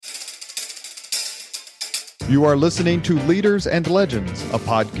You are listening to Leaders and Legends, a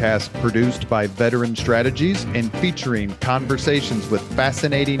podcast produced by Veteran Strategies and featuring conversations with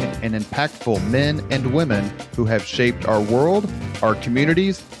fascinating and impactful men and women who have shaped our world, our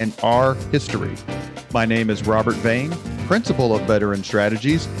communities, and our history. My name is Robert Vane, Principal of Veteran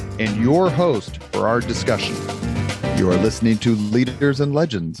Strategies, and your host for our discussion. You are listening to Leaders and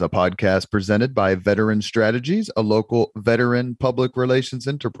Legends, a podcast presented by Veteran Strategies, a local veteran public relations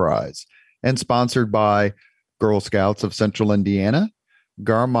enterprise, and sponsored by Girl Scouts of Central Indiana,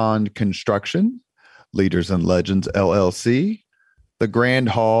 Garmond Construction, Leaders and Legends LLC, the Grand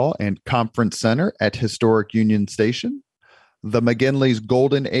Hall and Conference Center at Historic Union Station, the McGinley's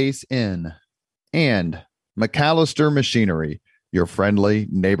Golden Ace Inn, and McAllister Machinery, your friendly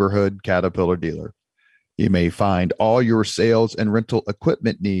neighborhood Caterpillar dealer. You may find all your sales and rental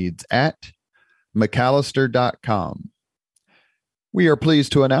equipment needs at McAllister.com. We are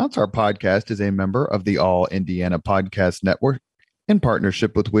pleased to announce our podcast is a member of the All Indiana Podcast Network in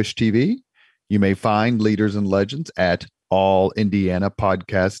partnership with Wish TV. You may find Leaders and Legends at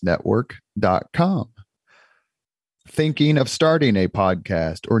allindianapodcastnetwork.com. Thinking of starting a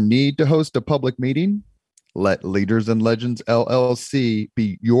podcast or need to host a public meeting? Let Leaders and Legends LLC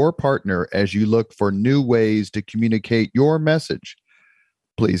be your partner as you look for new ways to communicate your message.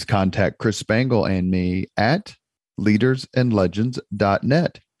 Please contact Chris Spangle and me at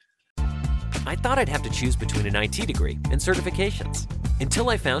leadersandlegends.net. I thought I'd have to choose between an IT degree and certifications until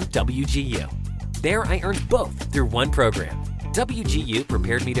I found WGU. There I earned both through one program. WGU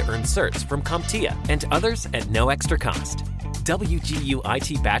prepared me to earn certs from CompTIA and others at no extra cost. WGU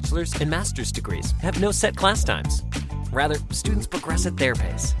IT bachelor's and master's degrees have no set class times. Rather, students progress at their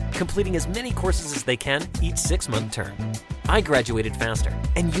pace, completing as many courses as they can each 6-month term. I graduated faster,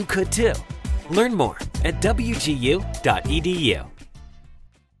 and you could too. Learn more at wgu.edu.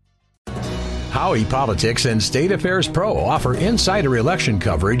 Howey Politics and State Affairs Pro offer insider election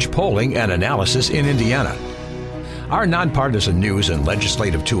coverage, polling, and analysis in Indiana. Our nonpartisan news and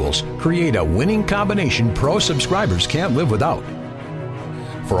legislative tools create a winning combination pro subscribers can't live without.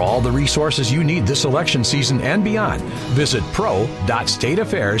 For all the resources you need this election season and beyond, visit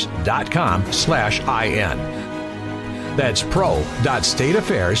pro.stateaffairs.com/IN. That's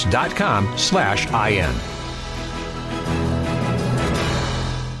pro.stateaffairs.com/IN.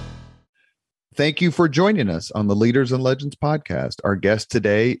 Thank you for joining us on the Leaders and Legends podcast. Our guest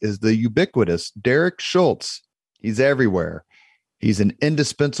today is the ubiquitous Derek Schultz. He's everywhere. He's an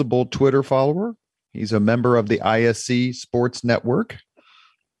indispensable Twitter follower. He's a member of the ISC Sports Network.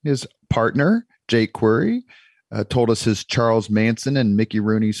 His partner, Jake Query, told us his Charles Manson and Mickey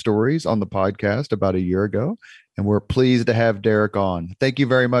Rooney stories on the podcast about a year ago. And we're pleased to have Derek on. Thank you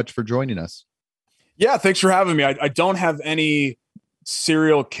very much for joining us. Yeah, thanks for having me. I don't have any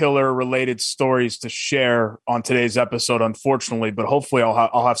serial killer related stories to share on today's episode, unfortunately, but hopefully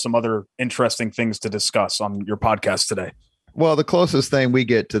I'll have some other interesting things to discuss on your podcast today. Well, the closest thing we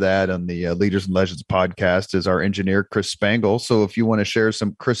get to that on the Leaders and Legends podcast is our engineer, Chris Spangle. So if you want to share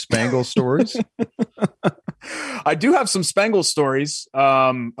some Chris Spangle stories. I do have some Spangle stories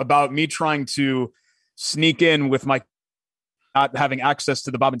about me trying to sneak in with my not having access to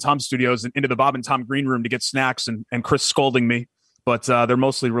the Bob and Tom studios and into the Bob and Tom green room to get snacks and Chris scolding me. But they're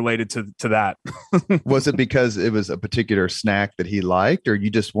mostly related to that. Was it because it was a particular snack that he liked, or you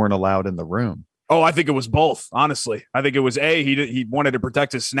just weren't allowed in the room? Oh, I think it was both. Honestly, I think it was A, he wanted to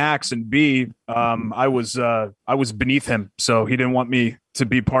protect his snacks, and B, I was beneath him, so he didn't want me to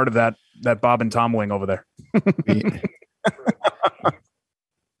be part of that Bob and Tom wing over there.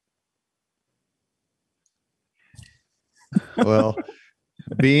 Well,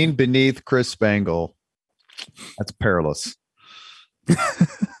 being beneath Chris Spangle, that's perilous.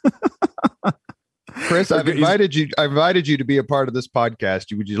 Chris, I've invited you to be a part of this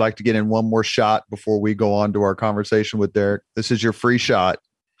podcast. Would you like to get in one more shot before we go on to our conversation with Derek? This is your free shot.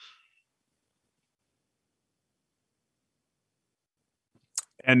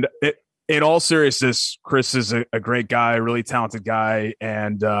 And in all seriousness, Chris is a great guy, a really talented guy,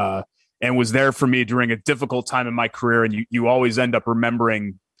 and was there for me during a difficult time in my career. And you always end up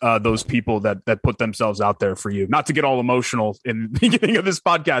remembering those people that put themselves out there for you. Not to get all emotional in the beginning of this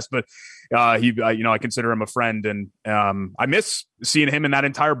podcast, but I consider him a friend, and I miss seeing him and that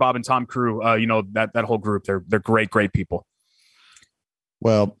entire Bob and Tom crew. That whole group. They're great people.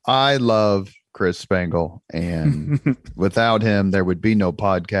 Well, I love Chris Spangle, and without him, there would be no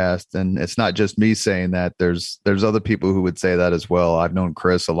podcast. And it's not just me saying that. There's other people who would say that as well. I've known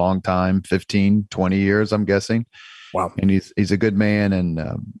Chris a long time, 15, 20 years, I'm guessing. Wow. And he's a good man. And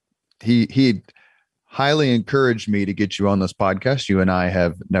he highly encouraged me to get you on this podcast. You and I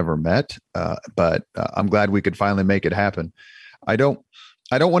have never met, but I'm glad we could finally make it happen. I don't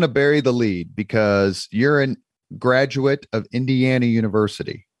want to bury the lead because you're a graduate of Indiana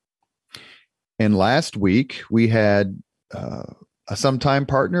University. And last week we had a sometime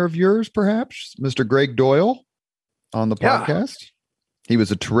partner of yours, perhaps, Mr. Greg Doyle, on the podcast. He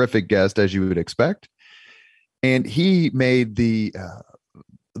was a terrific guest, as you would expect. And he made the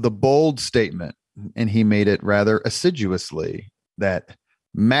bold statement, and he made it rather assiduously, that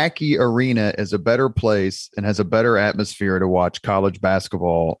Mackey Arena is a better place and has a better atmosphere to watch college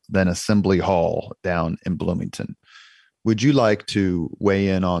basketball than Assembly Hall down in Bloomington. Would you like to weigh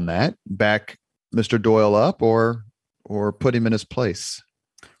in on that? Back Mr. Doyle up or put him in his place?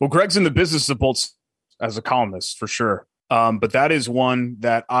 Well, Greg's in the business of both as a columnist for sure. But that is one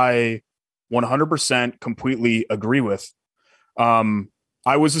that I 100% completely agree with.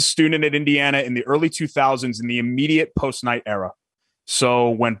 I was a student at Indiana in the early 2000s in the immediate post-Knight era. So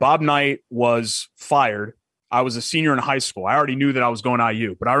when Bob Knight was fired, I was a senior in high school. I already knew that I was going to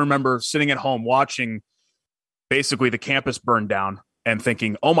IU, but I remember sitting at home watching basically the campus burn down and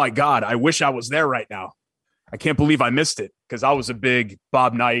thinking, oh my God, I wish I was there right now. I can't believe I missed it, because I was a big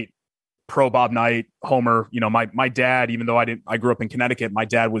Bob Knight, pro Bob Knight homer. You know, my dad, even though I grew up in Connecticut, my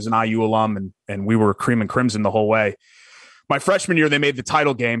dad was an IU alum, and we were cream and crimson the whole way. My freshman year, they made the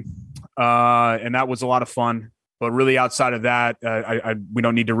title game, and that was a lot of fun. But really, outside of that, we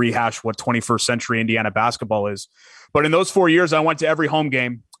don't need to rehash what 21st century Indiana basketball is. But in those 4 years, I went to every home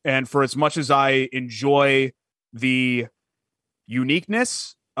game. And for as much as I enjoy the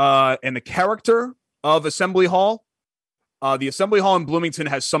uniqueness and the character of Assembly Hall, the Assembly Hall in Bloomington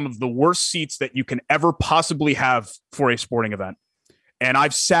has some of the worst seats that you can ever possibly have for a sporting event. And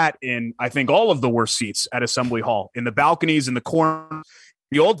I've sat in, I think, all of the worst seats at Assembly Hall, in the balconies, in the corners.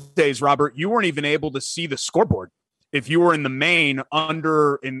 The old days, Robert, you weren't even able to see the scoreboard. If you were in the main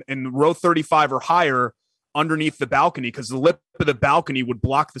in row 35 or higher underneath the balcony, because the lip of the balcony would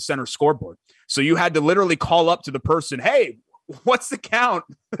block the center scoreboard. So you had to literally call up to the person, hey, what's the count?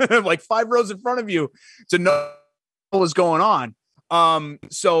 Like 5 rows in front of you to know what was going on. And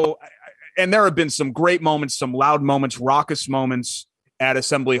there have been some great moments, some loud moments, raucous moments at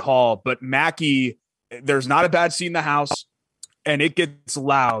Assembly Hall, but Mackey, there's not a bad seat in the house, and it gets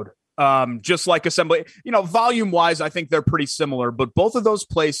loud. Just like Assembly, volume wise, I think they're pretty similar, but both of those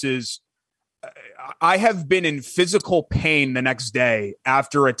places, I have been in physical pain the next day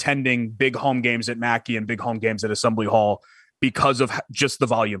after attending big home games at Mackey and big home games at Assembly Hall because of just the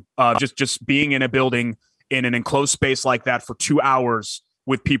volume, just being in a building in an enclosed space like that for 2 hours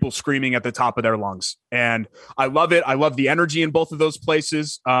with people screaming at the top of their lungs. And I love it. I love the energy in both of those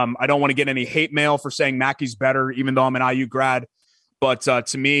places. I don't want to get any hate mail for saying Mackey's better, even though I'm an IU grad. But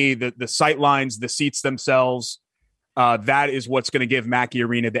to me, the sight lines, the seats themselves, that is what's going to give Mackey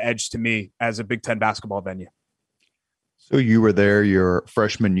Arena the edge to me as a Big Ten basketball venue. So you were there your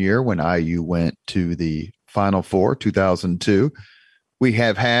freshman year when IU went to the Final Four, 2002. We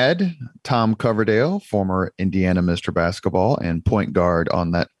have had Tom Coverdale, former Indiana Mr. Basketball and point guard on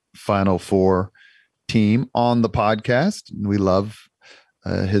that Final Four team, on the podcast. We love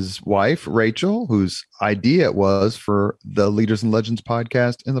his wife, Rachel, whose idea it was for the Leaders and Legends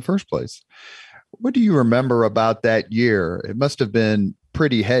podcast in the first place. What do you remember about that year? It must have been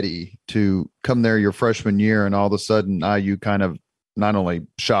pretty heady to come there your freshman year, and all of a sudden IU kind of not only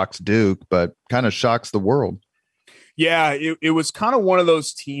shocks Duke, but kind of shocks the world. Yeah, it was kind of one of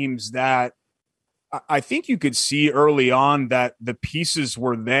those teams that I think you could see early on that the pieces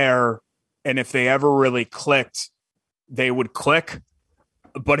were there, and if they ever really clicked, they would click.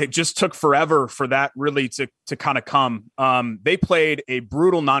 But it just took forever for that really to kind of come. They played a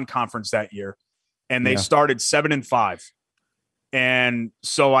brutal non-conference that year, and they started 7-5. And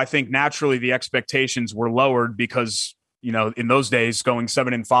so I think naturally the expectations were lowered because, in those days going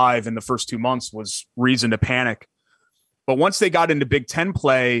 7-5 in the first 2 months was reason to panic. But once they got into Big Ten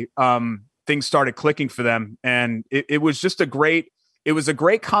play, things started clicking for them. And it was just a great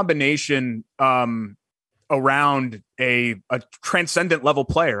combination around a transcendent level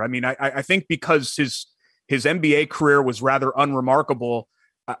player. I mean, I think because his NBA career was rather unremarkable,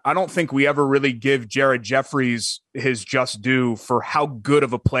 I don't think we ever really give Jared Jeffries his just due for how good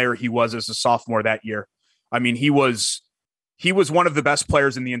of a player he was as a sophomore that year. I mean, he was one of the best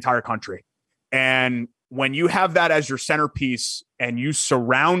players in the entire country. And when you have that as your centerpiece and you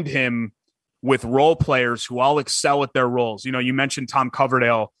surround him with role players who all excel at their roles, you mentioned Tom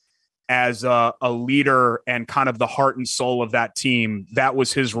Coverdale as a leader and kind of the heart and soul of that team. That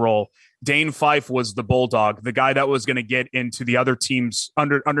was his role. Dane Fife was the bulldog, the guy that was going to get into the other team's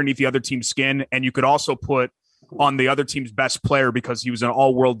underneath the other team's skin. And you could also put on the other team's best player because he was an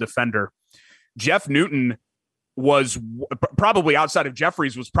all-world defender. Jeff Newton was probably, outside of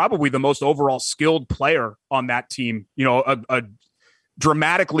Jeffries, was probably the most overall skilled player on that team. You know, a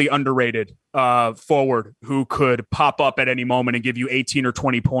dramatically underrated forward who could pop up at any moment and give you 18 or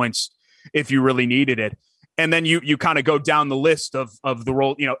 20 points if you really needed it. And then you kind of go down the list of the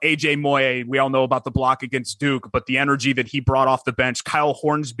role, you know, AJ Moye, we all know about the block against Duke, but the energy that he brought off the bench, Kyle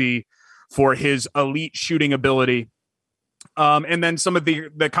Hornsby for his elite shooting ability. And then some of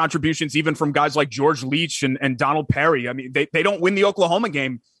the contributions, even from guys like George Leach and Donald Perry. I mean, they don't win the Oklahoma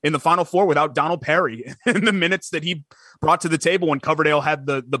game in the Final Four without Donald Perry and the minutes that he brought to the table when Coverdale had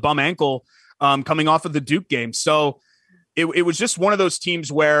the bum ankle coming off of the Duke game. So it was just one of those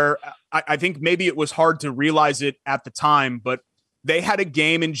teams where I think maybe it was hard to realize it at the time, but they had a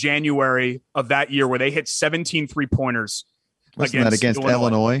game in January of that year where they hit 17 3-pointers. Wasn't that against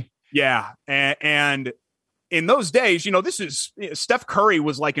Illinois? Yeah. And in those days, you know, Steph Curry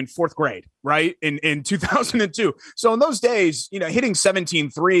was like in fourth grade, right? In 2002. So in those days, you know, hitting 17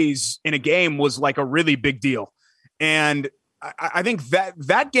 threes in a game was like a really big deal. And I think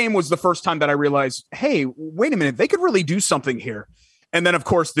that game was the first time that I realized, hey, wait a minute, they could really do something here. And then, of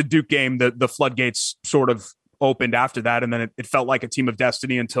course, the Duke game, the floodgates sort of opened after that. And then it felt like a team of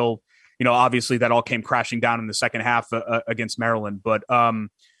destiny until, you know, obviously that all came crashing down in the second half against Maryland. But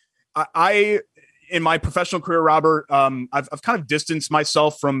I in my professional career, Robert, I've kind of distanced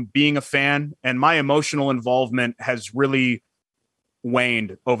myself from being a fan, and my emotional involvement has really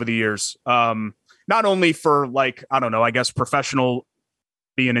waned over the years. Not only for, like, I don't know, I guess professional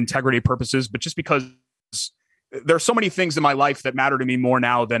and integrity purposes, but just because there's so many things in my life that matter to me more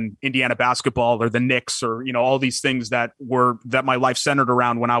now than Indiana basketball or the Knicks or, you know, all these things that my life centered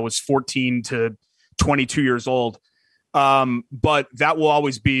around when I was 14 to 22 years old. But that will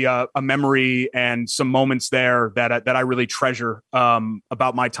always be a memory and some moments there that I really treasure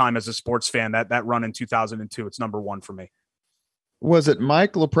about my time as a sports fan. That run in 2002, it's number one for me. Was it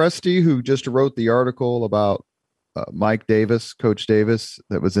Mike Lopresti who just wrote the article about Mike Davis, Coach Davis,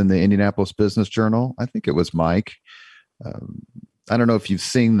 that was in the Indianapolis Business Journal? I think it was Mike. I don't know if you've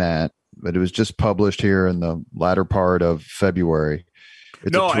seen that, but it was just published here in the latter part of February.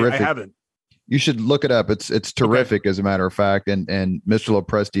 No, I haven't. You should look it up. It's terrific, okay, as a matter of fact. And Mr.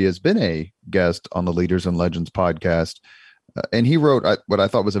 Lopresti has been a guest on the Leaders and Legends podcast. And he wrote what I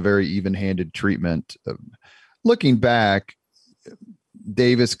thought was a very even-handed treatment. Looking back,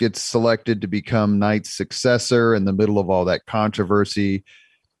 Davis gets selected to become Knight's successor in the middle of all that controversy.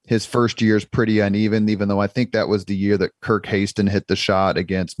 His first year is pretty uneven, even though I think that was the year that Kirk Haston hit the shot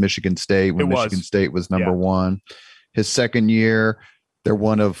against Michigan State when Michigan State was number one. His second year, they're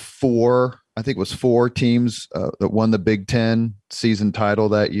one of four teams that won the Big Ten season title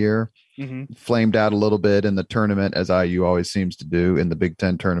that year. Mm-hmm. Flamed out a little bit in the tournament, as IU always seems to do in the Big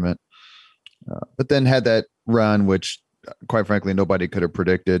Ten tournament. But then had that run, which quite frankly, nobody could have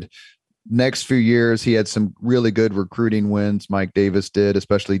predicted. Next few years, he had some really good recruiting wins. Mike Davis did,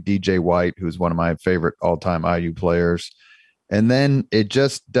 especially DJ White, who's one of my favorite all-time IU players. And then it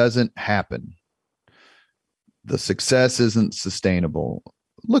just doesn't happen. The success isn't sustainable.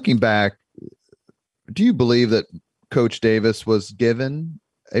 Looking back, do you believe that Coach Davis was given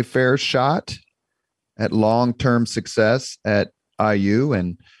a fair shot at long-term success at IU?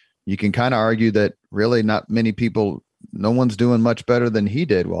 And you can kind of argue that really not many people, no one's doing much better than he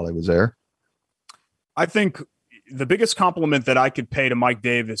did while he was there. I think the biggest compliment that I could pay to Mike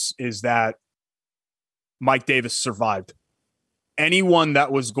Davis is that Mike Davis survived. Anyone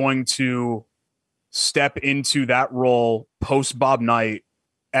that was going to step into that role post Bob Knight,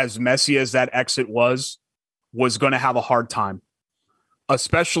 as messy as that exit was going to have a hard time,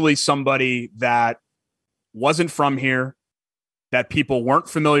 especially somebody that wasn't from here, that people weren't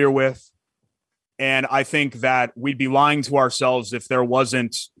familiar with. And I think that we'd be lying to ourselves if there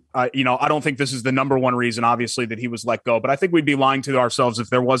wasn't, I don't think this is the number one reason, obviously, that he was let go, but I think we'd be lying to ourselves if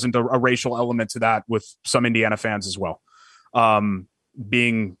there wasn't a racial element to that with some Indiana fans as well,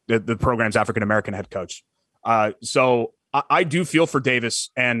 being the program's African-American head coach. So I do feel for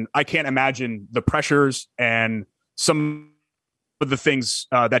Davis, and I can't imagine the pressures and some of the things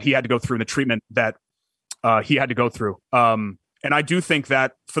that he had to go through, and the treatment that he had to go through. And I do think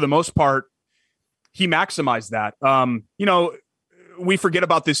that for the most part, he maximized that. We forget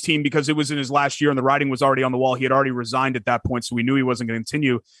about this team because it was in his last year and the writing was already on the wall. He had already resigned at that point, so we knew he wasn't going to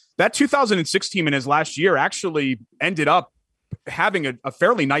continue. That 2006 team in his last year actually ended up having a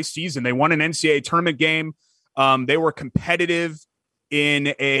fairly nice season. They won an NCAA tournament game. They were competitive.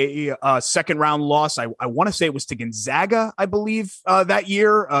 in a second round loss. I want to say it was to Gonzaga, I believe, that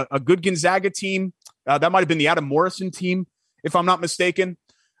year, a good Gonzaga team. That might've been the Adam Morrison team, if I'm not mistaken.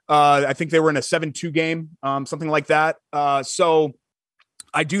 I think they were in a 7-2 game, something like that. So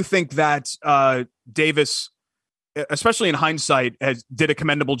I do think that Davis, especially in hindsight, did a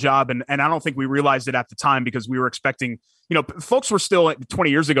commendable job. And I don't think we realized it at the time because we were expecting, folks were still 20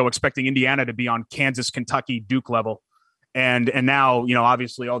 years ago expecting Indiana to be on Kansas, Kentucky, Duke level. And now,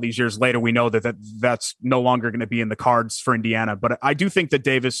 obviously all these years later, we know that's no longer going to be in the cards for Indiana. But I do think that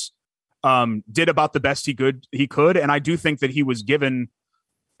Davis did about the best he could. And I do think that he was given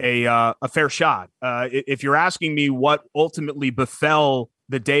a fair shot. If you're asking me what ultimately befell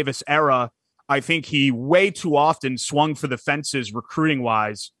the Davis era, I think he way too often swung for the fences recruiting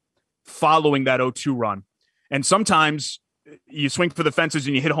wise following that 0-2 run. And sometimes you swing for the fences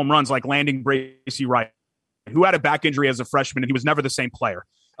and you hit home runs like landing Bracy Wright, who had a back injury as a freshman and he was never the same player,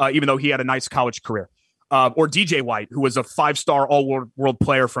 even though he had a nice college career. Or DJ White, who was a 5-star all-world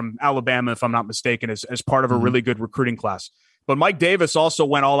player from Alabama, if I'm not mistaken, as part of a really good recruiting class. But Mike Davis also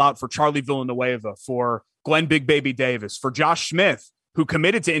went all out for Charlie Villanueva, for Glenn Big Baby Davis, for Josh Smith, who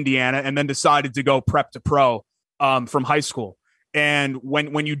committed to Indiana and then decided to go prep to pro from high school. And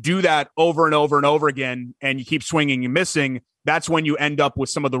when you do that over and over and over again, and you keep swinging and missing, that's when you end up with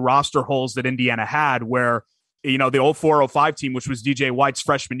some of the roster holes that Indiana had, where, the 04-05 team, which was DJ White's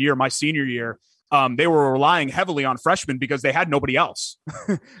freshman year, my senior year, they were relying heavily on freshmen because they had nobody else.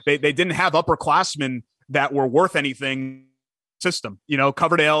 They didn't have upperclassmen that were worth anything. System,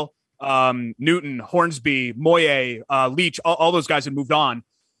 Coverdale, Newton, Hornsby, Moye, Leach, all those guys had moved on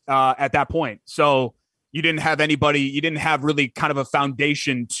at that point. So you didn't have anybody, you didn't have really kind of a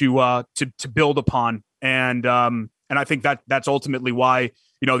foundation to build upon. And I think that's ultimately why,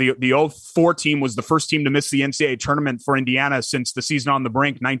 the 04 team was the first team to miss the NCAA tournament for Indiana since the season on the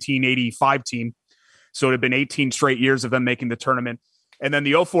brink 1985 team. So it had been 18 straight years of them making the tournament. And then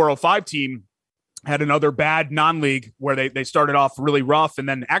the 04-05 team had another bad non-league where they started off really rough and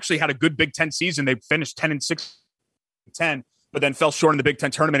then actually had a good Big Ten season. They finished 10-6, but then fell short in the Big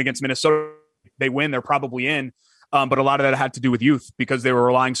Ten tournament against Minnesota. They win, they're probably in. But a lot of that had to do with youth because they were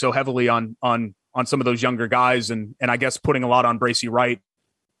relying so heavily on some of those younger guys. And I guess putting a lot on Bracy Wright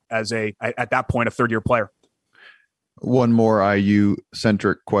as at that point, a third-year player. One more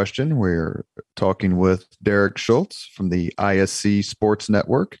IU-centric question. We're talking with Derek Schultz from the ISC Sports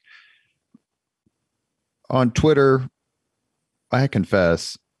Network. On Twitter, I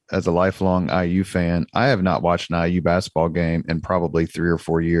confess, as a lifelong IU fan, I have not watched an IU basketball game in probably 3 or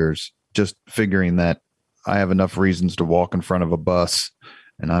 4 years, just figuring that I have enough reasons to walk in front of a bus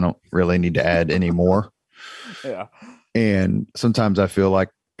and I don't really need to add any more. Yeah. And sometimes I feel like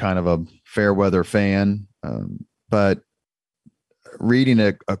kind of a fair weather fan. But reading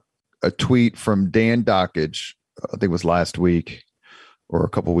a tweet from Dan Dockage, I think it was last week or a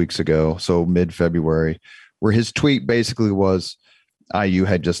couple weeks ago, so mid-February, where his tweet basically was IU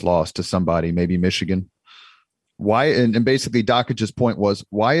had just lost to somebody, maybe Michigan. Why? And basically Dockage's point was,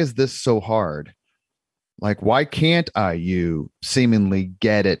 why is this so hard? Like, why can't IU seemingly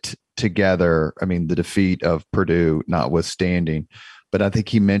get it together? I mean, the defeat of Purdue notwithstanding, but I think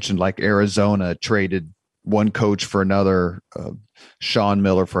he mentioned like Arizona traded one coach for another, Sean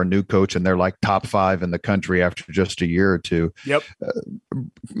Miller for a new coach, and they're like top 5 in the country after just a year or two. Yep.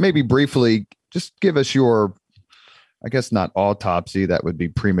 Maybe briefly, just give us your, I guess not autopsy, that would be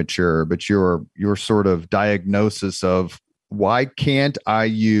premature, but your sort of diagnosis of why can't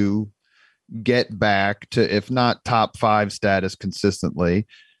IU get back to, if not top 5 status consistently,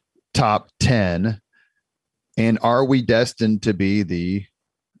 top 10? And are we destined to be the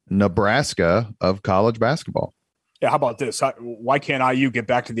Nebraska of college basketball? Yeah, how about this? Why can't IU get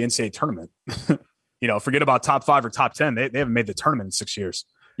back to the NCAA tournament? Forget about top 5 or top 10. They haven't made the tournament in 6 years.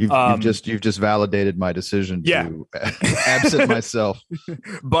 You've just validated my decision to absent myself.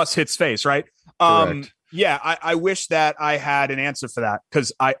 Bus hits face, right? Correct. I wish that I had an answer for that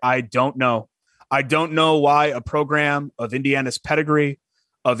because I don't know. I don't know why a program of Indiana's pedigree,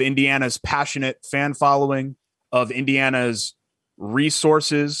 of Indiana's passionate fan following, of Indiana's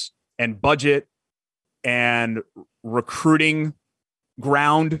resources and budget and recruiting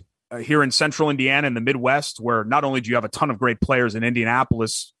ground here in central Indiana in the Midwest, where not only do you have a ton of great players in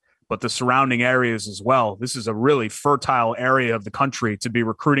Indianapolis, but the surrounding areas as well. This is a really fertile area of the country to be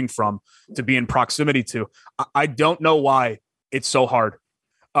recruiting from, to be in proximity to. I don't know why it's so hard.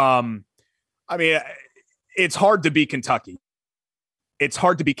 It's hard to be Kentucky. It's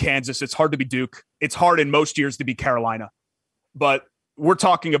hard to be Kansas. It's hard to be Duke. It's hard in most years to be Carolina. But we're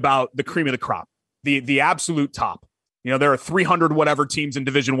talking about the cream of the crop, the absolute top. There are 300 whatever teams in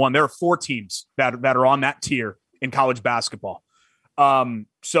Division I. There are 4 teams that are on that tier in college basketball.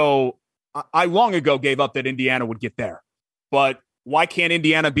 So I long ago gave up that Indiana would get there. But why can't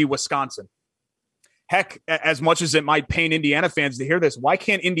Indiana be Wisconsin? Heck, as much as it might pain Indiana fans to hear this, why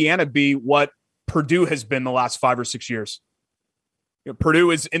can't Indiana be what Purdue has been the last 5 or 6 years?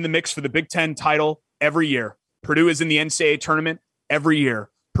 Purdue is in the mix for the Big Ten title every year. Purdue is in the NCAA tournament every year.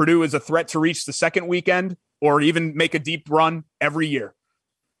 Purdue is a threat to reach the second weekend or even make a deep run every year.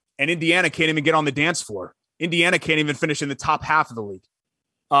 And Indiana can't even get on the dance floor. Indiana can't even finish in the top half of the league.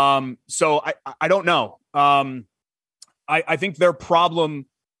 So I don't know. I think their problem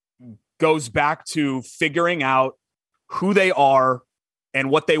goes back to figuring out who they are and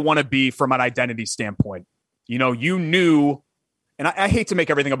what they want to be from an identity standpoint. You knew, and I hate to make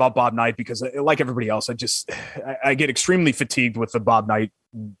everything about Bob Knight because, like everybody else, I get extremely fatigued with the Bob Knight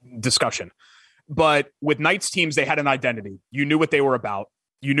discussion. But with Knight's teams, they had an identity. You knew what they were about.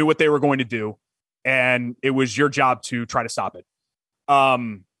 You knew what they were going to do, and it was your job to try to stop it.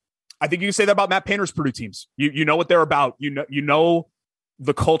 I think you can say that about Matt Painter's Purdue teams. You know what they're about. You know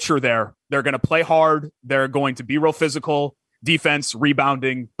the culture there. They're going to play hard. They're going to be real physical, defense,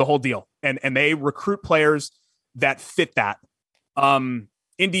 rebounding, the whole deal. And they recruit players that fit that.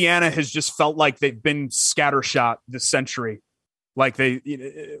 Indiana has just felt like they've been scattershot this century. Like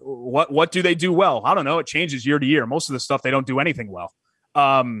what do they do well? I don't know. It changes year to year. Most of the stuff they don't do anything well.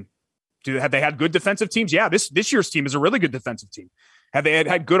 Have they had good defensive teams? Yeah, this year's team is a really good defensive team. Have they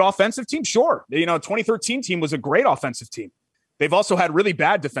had good offensive teams? Sure. 2013 team was a great offensive team. They've also had really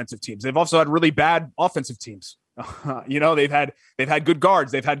bad defensive teams. They've also had really bad offensive teams. They've had good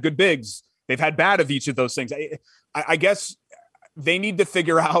guards. They've had good bigs. They've had bad of each of those things. I guess they need to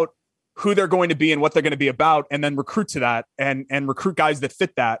figure out who they're going to be and what they're going to be about, and then recruit to that and recruit guys that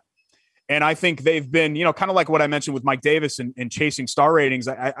fit that. And I think they've been, kind of like what I mentioned with Mike Davis and chasing star ratings.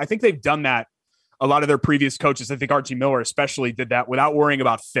 I think they've done that. A lot of their previous coaches, I think Archie Miller especially, did that without worrying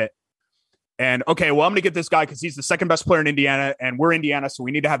about fit. And, okay, well, I'm going to get this guy because he's the second best player in Indiana, and we're Indiana, so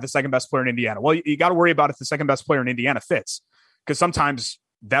we need to have the second best player in Indiana. Well, you got to worry about if the second best player in Indiana fits, because sometimes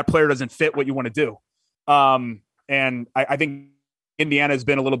that player doesn't fit what you want to do. And I think Indiana has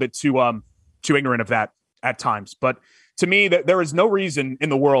been a little bit too ignorant of that at times. But to me, there is no reason in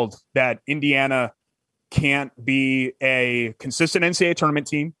the world that Indiana can't be a consistent NCAA tournament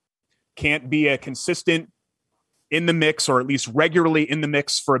team, can't be a consistent in the mix, or at least regularly in the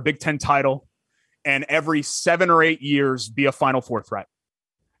mix for a Big Ten title, and every 7 or 8 years be a Final Four threat.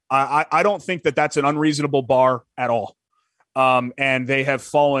 I don't think that that's an unreasonable bar at all. And they have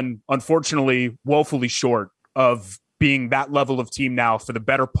fallen, unfortunately, woefully short of being that level of team now for the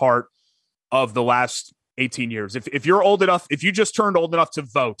better part of the last 18 years. If you're old enough, if you just turned old enough to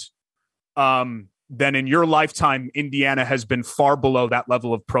vote, then in your lifetime, Indiana has been far below that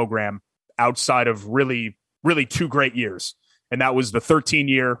level of program outside of really 2 great years. And that was the 13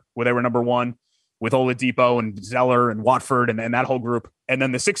 year where they were number 1 with Oladipo and Zeller and Watford and that whole group. And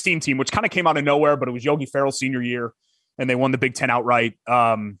then the 16 team, which kind of came out of nowhere, but it was Yogi Ferrell's senior year, and they won the Big Ten outright.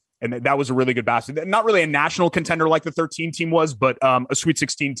 And that was a really good basket. Not really a national contender like the 13 team was, but a Sweet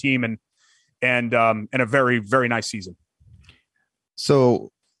 16 team and a very, very nice season.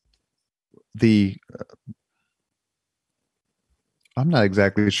 So I'm not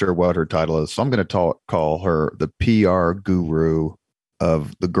exactly sure what her title is, so I'm going to call her the PR guru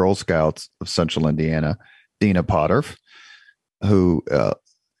of the Girl Scouts of Central Indiana, Dina Potter, who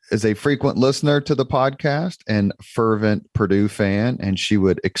is a frequent listener to the podcast and fervent Purdue fan, and she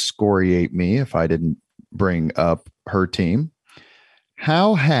would excoriate me if I didn't bring up her team.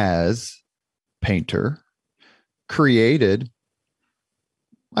 How has Painter created,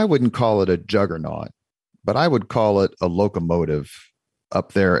 I wouldn't call it a juggernaut, but I would call it a locomotive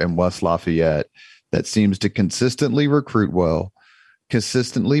up there in West Lafayette that seems to consistently recruit well,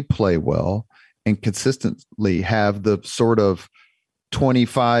 consistently play well, and consistently have the sort of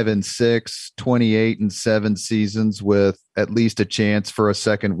 25-6, 28-7 seasons with at least a chance for a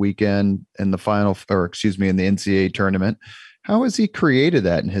second weekend in the in the NCAA tournament. How has he created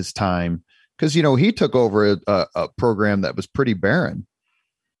that in his time? Because, he took over a program that was pretty barren.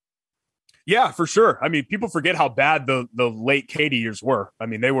 Yeah, for sure. I mean, people forget how bad the late Katie years were. I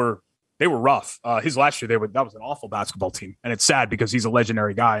mean, they were rough. His last year, that was an awful basketball team. And it's sad because he's a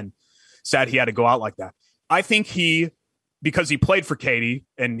legendary guy, and sad he had to go out like that. I think because he played for Katie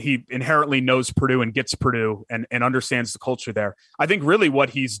and he inherently knows Purdue and gets Purdue and understands the culture there. I think really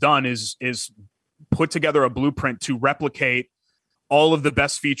what he's done is put together a blueprint to replicate all of the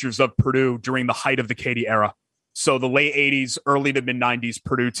best features of Purdue during the height of the Katie era. So the late 80s, early to mid 90s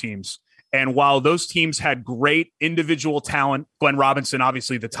Purdue teams. And while those teams had great individual talent, Glenn Robinson,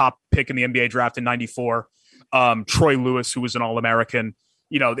 obviously the top pick in the NBA draft in 94, Troy Lewis, who was an All-American,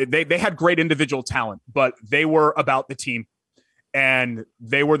 they had great individual talent, but they were about the team and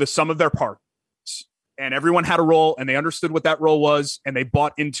they were the sum of their parts. And everyone had a role and they understood what that role was and they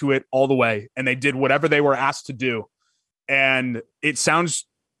bought into it all the way and they did whatever they were asked to do. And it sounds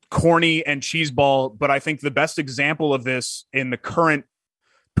corny and cheeseball, but I think the best example of this in the current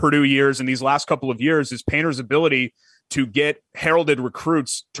Purdue years and these last couple of years is Painter's ability to get heralded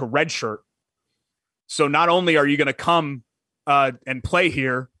recruits to redshirt. So not only are you going to come and play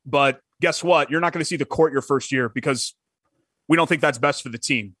here, but guess what? You're not going to see the court your first year because we don't think that's best for the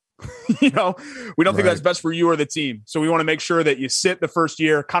team. We don't think that's best for you or the team. So we want to make sure that you sit the first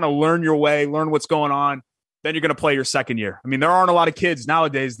year, kind of learn your way, learn what's going on. Then you're going to play your second year. I mean, there aren't a lot of kids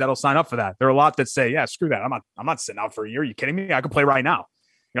nowadays that'll sign up for that. There are a lot that say, yeah, screw that. I'm not sitting out for a year. Are you kidding me? I can play right now.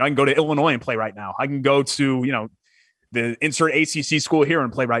 I can go to Illinois and play right now. I can go to, the insert ACC school here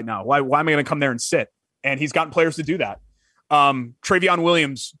and play right now. Why am I going to come there and sit? And he's gotten players to do that. Travion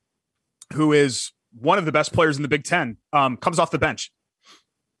Williams, who is one of the best players in the Big Ten, comes off the bench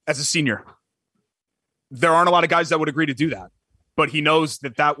as a senior. There aren't a lot of guys that would agree to do that, but he knows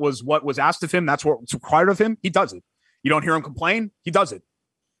that was what was asked of him. That's what's required of him. He does it. You don't hear him complain. He does it.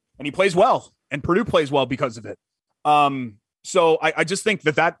 And he plays well. And Purdue plays well because of it. So I just think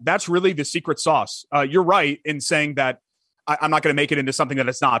that's really the secret sauce. You're right in saying that I'm not going to make it into something that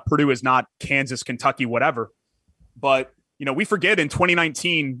it's not. Purdue is not Kansas, Kentucky, whatever. But, we forget in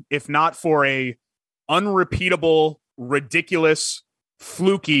 2019, if not for a unrepeatable, ridiculous,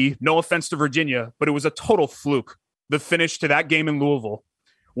 fluky, no offense to Virginia, but it was a total fluke, the finish to that game in Louisville,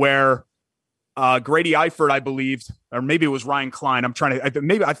 where Grady Eifert, I believed, or maybe it was Ryan Klein. I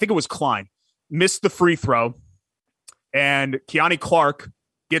think it was Klein, missed the free throw. And Keani Clark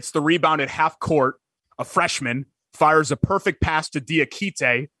gets the rebound at half court. A freshman fires a perfect pass to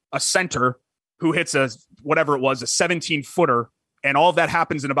Diakite, a center, who hits a 17-footer. And all of that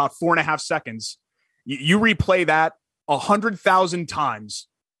happens in about 4.5 seconds. You replay that 100,000 times.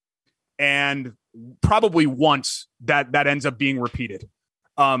 And probably once that ends up being repeated.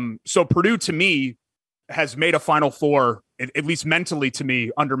 So Purdue, to me, has made a Final Four, at least mentally to me,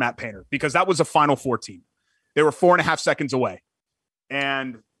 under Matt Painter, because that was a Final Four team. They were 4.5 seconds away.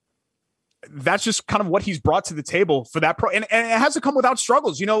 And that's just kind of what he's brought to the table for that. And it hasn't come without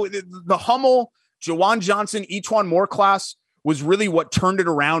struggles. The Hummel, Jawan Johnson, E'Twaun Moore class was really what turned it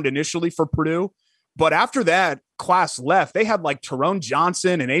around initially for Purdue. But after that class left, they had like Tyrone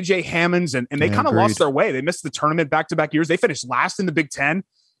Johnson and AJ Hammonds, and they kind of lost their way. They missed the tournament back-to-back years. They finished last in the Big Ten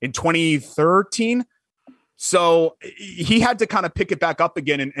in 2013. So he had to kind of pick it back up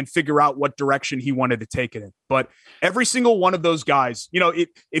again and figure out what direction he wanted to take it in. But every single one of those guys,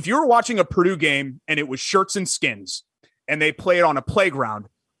 if you were watching a Purdue game and it was shirts and skins and they play it on a playground,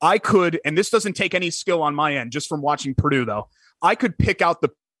 I could, and this doesn't take any skill on my end, just from watching Purdue though, I could pick out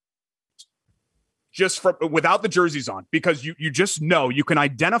without the jerseys on, because you just know, you can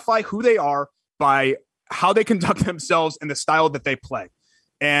identify who they are by how they conduct themselves and the style that they play.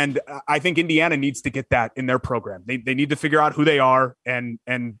 And I think Indiana needs to get that in their program. They need to figure out who they are and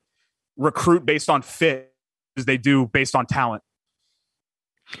recruit based on fit as they do based on talent.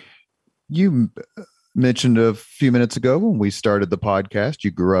 You mentioned a few minutes ago when we started the podcast, you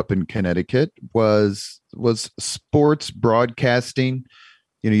grew up in Connecticut. Was sports broadcasting,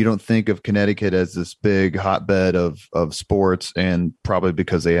 you don't think of Connecticut as this big hotbed of sports, and probably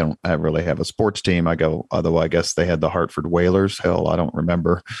because they don't really have a sports team. Although I guess they had the Hartford Whalers. Hell, I don't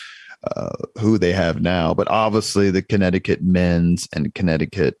remember who they have now, but obviously the Connecticut men's and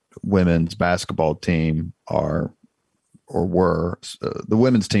Connecticut women's basketball team were the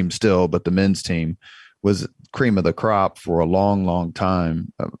women's team still, but the men's team was cream of the crop for a long, long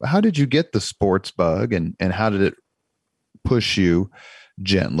time. How did you get the sports bug, and how did it push you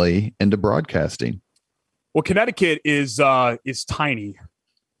gently into broadcasting? Well, Connecticut is tiny,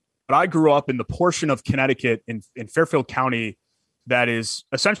 but I grew up in the portion of Connecticut in Fairfield County that is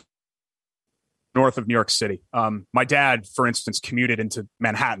essentially north of New York City. My dad, for instance, commuted into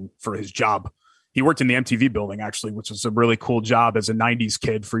Manhattan for his job. He worked in the MTV building, actually, which was a really cool job as a 90s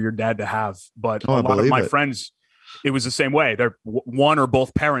kid for your dad to have. But a lot of my friends, it was the same way. They're one or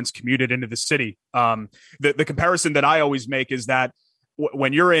both parents commuted into the city. The comparison that I always make is that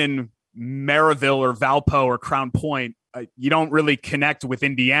when you're in Maryville or Valpo or Crown Point, you don't really connect with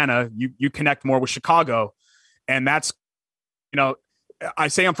Indiana. You connect more with Chicago. And that's, I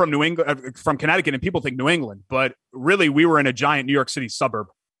say I'm from New England, from Connecticut, and people think New England, but really we were in a giant New York City suburb,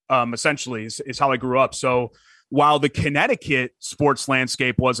 essentially is how I grew up. So while the Connecticut sports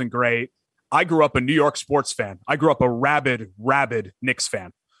landscape wasn't great, I grew up a New York sports fan. I grew up a rabid Knicks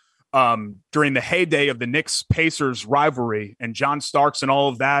fan. During the heyday of the Knicks Pacers rivalry and John Starks and all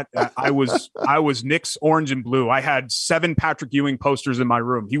of that, I was Knicks orange and blue. I had 7 Patrick Ewing posters in my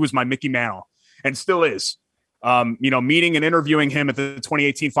room. He was my Mickey Mantle and still is. Meeting and interviewing him at the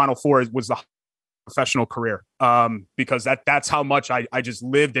 2018 Final Four was the professional career, because that's how much I just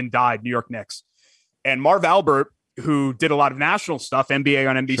lived and died New York Knicks. And Marv Albert, who did a lot of national stuff, NBA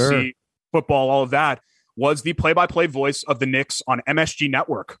on NBC, sure, football, all of that, was the play-by-play voice of the Knicks on MSG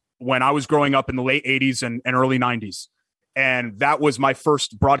Network when I was growing up in the late 80s and early 90s. And that was my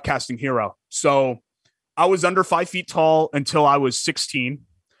first broadcasting hero. So I was under 5 feet tall until I was 16.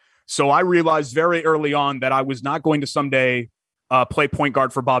 So I realized very early on that I was not going to someday play point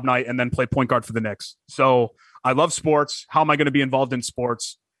guard for Bob Knight and then play point guard for the Knicks. So I love sports. How am I going to be involved in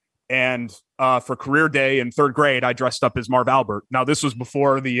sports? And for career day in 3rd grade, I dressed up as Marv Albert. Now, this was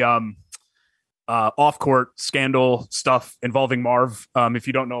before the off-court scandal stuff involving Marv. If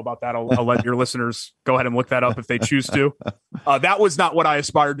you don't know about that, I'll let your listeners go ahead and look that up if they choose to. That was not what I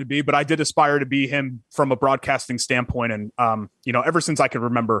aspired to be, but I did aspire to be him from a broadcasting standpoint. And, ever since I could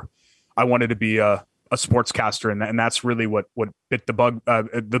remember, I wanted to be a sportscaster. And that's really what bit the bug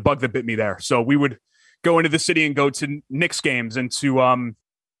that bit me there. So we would go into the city and go to Knicks games and to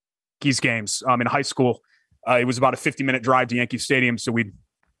Yankees games in high school. It was about a 50-minute drive to Yankee Stadium. So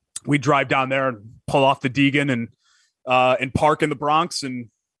we'd drive down there and pull off the Deegan and park in the Bronx and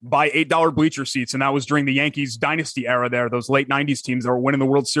buy $8 bleacher seats. And that was during the Yankees dynasty era there, those late 90s teams that were winning the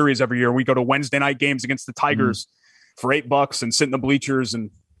World Series every year. We go to Wednesday night games against the Tigers for $8 and sit in the bleachers. And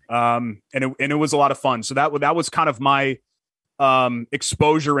it was a lot of fun. So that was kind of my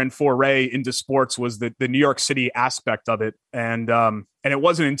exposure and foray into sports, was the New York City aspect of it. And it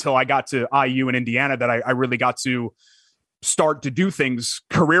wasn't until I got to IU in Indiana that I really got to start to do things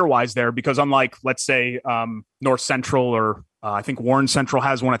career-wise there, because unlike, let's say, North Central, or I think Warren Central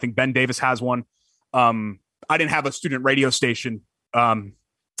has one, I think Ben Davis has one, I didn't have a student radio station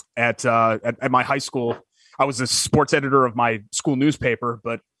at my high school. I was a sports editor of my school newspaper,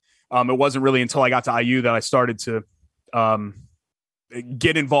 but it wasn't really until I got to IU that I started to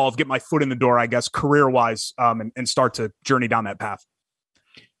get involved, get my foot in the door, I guess, career-wise, and start to journey down that path.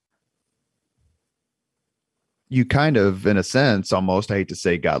 You kind of, in a sense, almost, I hate to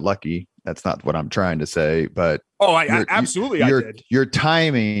say got lucky. That's not what I'm trying to say, but I absolutely did. Your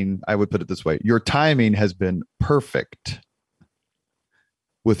timing, I would put it this way, your timing has been perfect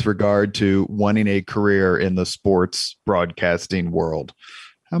with regard to wanting a career in the sports broadcasting world.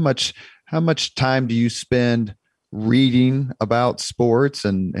 How much time do you spend reading about sports,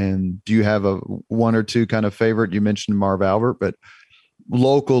 and do you have a one or two kind of favorite? You mentioned Marv Albert, but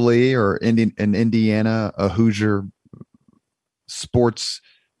locally or in Indiana, a Hoosier sports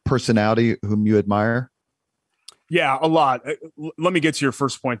personality whom you admire? Yeah, a lot. Let me get to your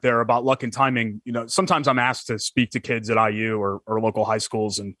first point there about luck and timing. Sometimes I'm asked to speak to kids at IU or local high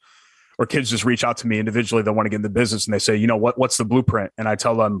schools, or kids just reach out to me individually that want to get in the business, and they say, what's the blueprint? And I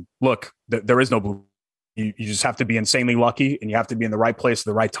tell them, look, there is no blueprint. You just have to be insanely lucky, and you have to be in the right place at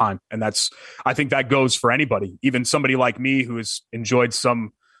the right time. And I think that goes for anybody, even somebody like me who has enjoyed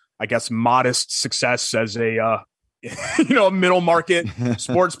some, I guess, modest success as a middle market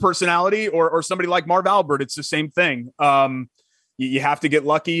sports personality, or somebody like Marv Albert. It's the same thing. You have to get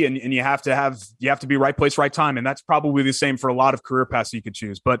lucky, and you have to be right place, right time. And that's probably the same for a lot of career paths you could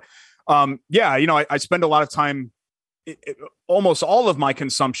choose. But I spend a lot of time. Almost all of my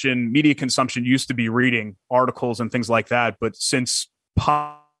media consumption used to be reading articles and things like that. But since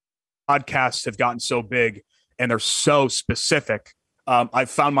podcasts have gotten so big and they're so specific, I've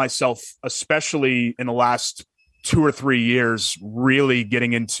found myself, especially in the last 2 or 3 years, really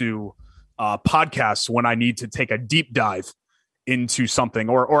getting into podcasts when I need to take a deep dive into something,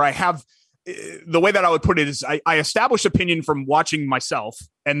 or I have, the way that I would put it is I establish opinion from watching myself.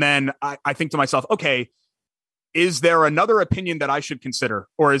 And then I think to myself, okay, is there another opinion that I should consider?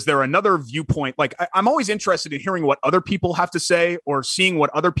 Or is there another viewpoint? Like, I'm always interested in hearing what other people have to say, or seeing what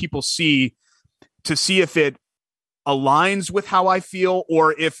other people see, to see if it aligns with how I feel,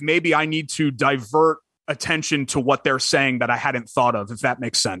 or if maybe I need to divert attention to what they're saying that I hadn't thought of, if that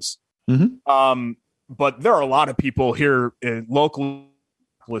makes sense. Mm-hmm. But there are a lot of people here locally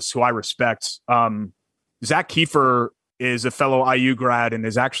who I respect. Zach Kiefer is a fellow IU grad and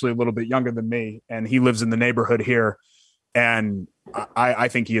is actually a little bit younger than me, and he lives in the neighborhood here. And I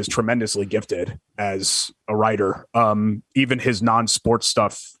think he is tremendously gifted as a writer. Even his non-sports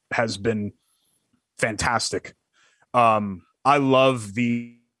stuff has been fantastic. I love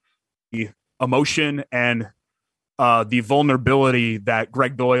the emotion and the vulnerability that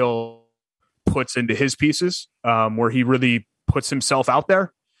Greg Doyle puts into his pieces, where he really puts himself out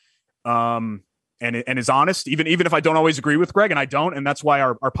there. And is honest, even if I don't always agree with Greg, and I don't. And that's why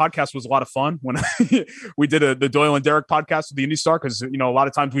our podcast was a lot of fun when we did the Doyle and Derek podcast with the Indy Star, because, a lot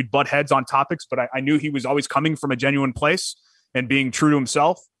of times we'd butt heads on topics, but I knew he was always coming from a genuine place and being true to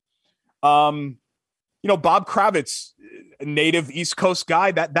himself. Bob Kravitz, a native East Coast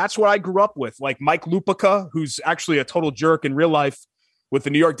guy, that's what I grew up with. Like Mike Lupica, who's actually a total jerk in real life with the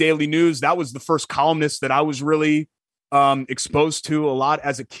New York Daily News. That was the first columnist that I was really exposed to a lot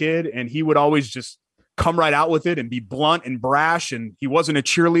as a kid, and he would always just come right out with it and be blunt and brash, and he wasn't a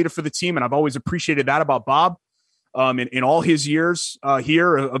cheerleader for the team, and I've always appreciated that about Bob in all his years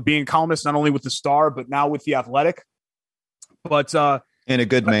here of being a columnist, not only with the Star but now with the Athletic. But and a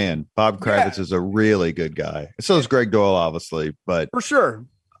good man. Bob Kravitz is a really good guy. So is Greg Doyle, obviously, but for sure.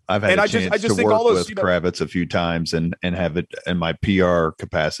 I've had a chance to work with Kravitz a few times and have it in my PR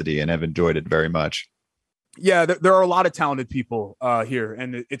capacity and have enjoyed it very much. Yeah, there are a lot of talented people here,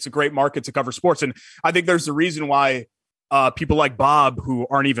 and it's a great market to cover sports. And I think there's a reason why people like Bob, who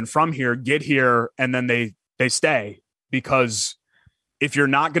aren't even from here, get here and then they stay. Because if you're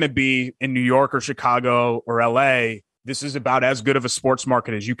not going to be in New York or Chicago or LA, this is about as good of a sports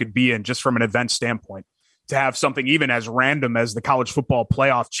market as you could be in, just from an event standpoint. To have something even as random as the college football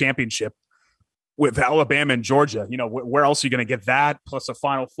playoff championship with Alabama and Georgia, where else are you going to get that? Plus a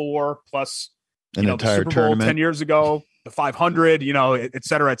Final Four, plus an entire the Super Bowl tournament 10 years ago, the 500, et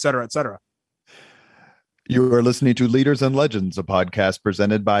cetera, et cetera, et cetera. You are listening to Leaders and Legends, a podcast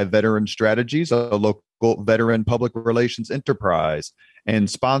presented by Veteran Strategies, a local veteran public relations enterprise, and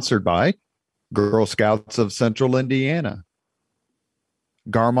sponsored by Girl Scouts of Central Indiana,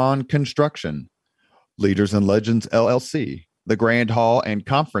 Garmon Construction, Leaders and Legends LLC, the Grand Hall and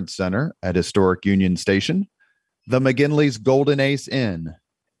Conference Center at Historic Union Station, the McGinley's Golden Ace Inn,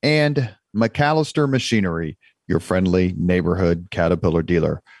 and McAllister Machinery, your friendly neighborhood Caterpillar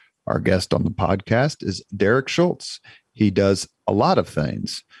dealer. Our guest on the podcast is Derek Schultz. He does a lot of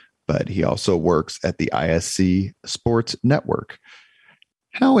things, but he also works at the ISC Sports Network.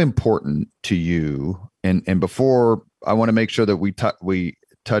 How important to you, and before I want to make sure that we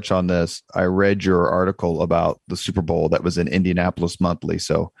touch on this, I read your article about the Super Bowl that was in Indianapolis Monthly,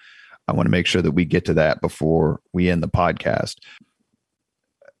 so I want to make sure that we get to that before we end the podcast.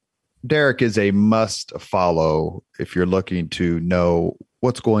 Derek is a must follow if you're looking to know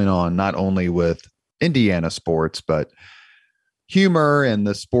what's going on, not only with Indiana sports, but humor and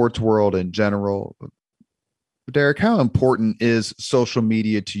the sports world in general. Derek, how important is social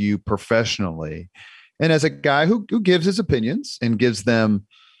media to you professionally? And as a guy who gives his opinions and gives them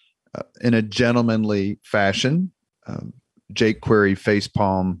in a gentlemanly fashion, Jake Query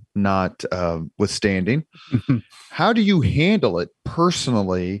facepalm not withstanding, how do you handle it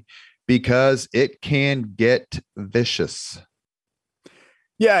personally? Because it can get vicious.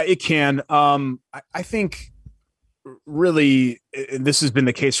 Yeah, it can. I think really, this has been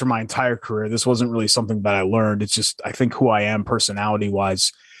the case for my entire career. This wasn't really something that I learned. It's just, I think, who I am personality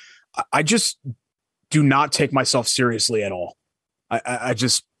wise. I just do not take myself seriously at all. I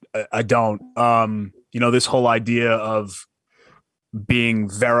don't. This whole idea of being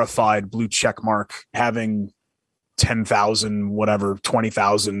verified blue check mark, having 10,000, whatever,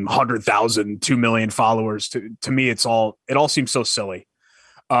 20,000, 100,000, 2 million followers. To me, it all seems so silly.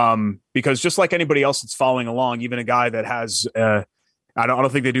 Because just like anybody else that's following along, even a guy that has, I don't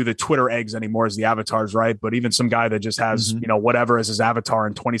think they do the Twitter eggs anymore as the avatars, right? But even some guy that just has, whatever as his avatar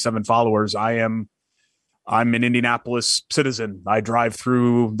and 27 followers, I'm an Indianapolis citizen. I drive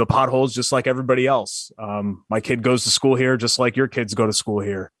through the potholes just like everybody else. My kid goes to school here, just like your kids go to school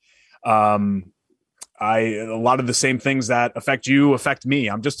here. A lot of the same things that affect you affect me.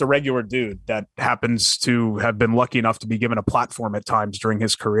 I'm just a regular dude that happens to have been lucky enough to be given a platform at times during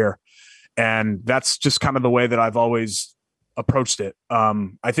his career. And that's just kind of the way that I've always approached it.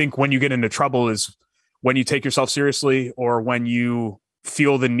 I think when you get into trouble is when you take yourself seriously or when you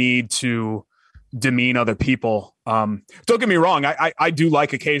feel the need to demean other people. Don't get me wrong. I do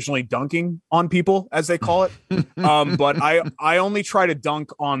like occasionally dunking on people, as they call it. But I only try to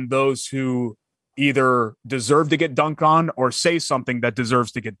dunk on those who either deserve to get dunked on or say something that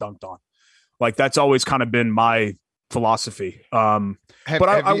deserves to get dunked on. Like that's always kind of been my philosophy. Let me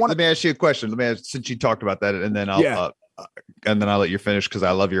ask you a question. Since you talked about that, and then I'll let you finish because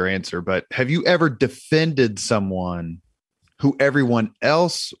I love your answer. But have you ever defended someone who everyone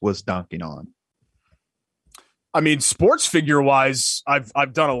else was dunking on? I mean, sports figure wise,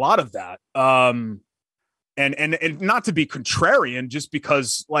 I've done a lot of that. And not to be contrarian, just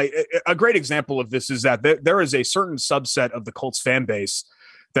because like a great example of this is that there is a certain subset of the Colts fan base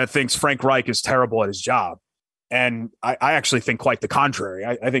that thinks Frank Reich is terrible at his job. And I actually think quite the contrary.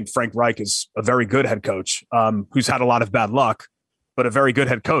 I think Frank Reich is a very good head coach who's had a lot of bad luck, but a very good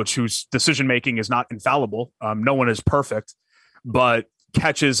head coach whose decision-making is not infallible. No one is perfect, but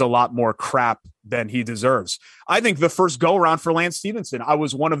catches a lot more crap than he deserves. I think the first go around for Lance Stevenson, I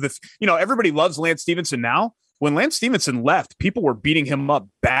was one of the, everybody loves Lance Stevenson now. When Lance Stevenson left, people were beating him up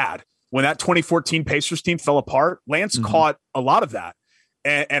bad. When that 2014 Pacers team fell apart, Lance caught a lot of that.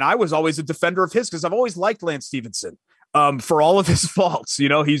 And I was always a defender of his because I've always liked Lance Stevenson for all of his faults.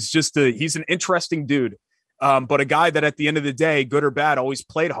 He's an interesting dude, but a guy that at the end of the day, good or bad, always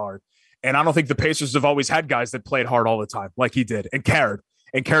played hard. And I don't think the Pacers have always had guys that played hard all the time like he did and cared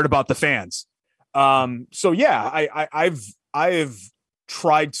about the fans. So yeah, I've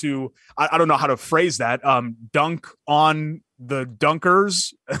tried to, I don't know how to phrase that, dunk on the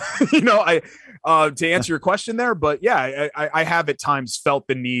dunkers, to answer your question there. But yeah, I have at times felt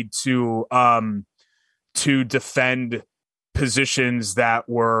the need to defend positions that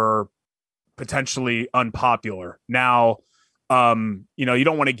were potentially unpopular. Now, you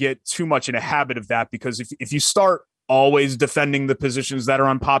don't want to get too much in a habit of that, because if you start always defending the positions that are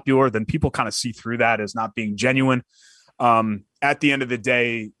unpopular, then people kind of see through that as not being genuine. At the end of the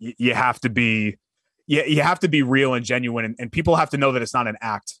day, you have to be real and genuine, and people have to know that it's not an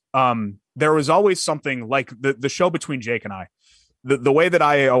act. There was always something like the show between Jake and I. The way that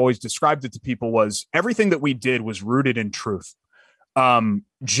I always described it to people was everything that we did was rooted in truth,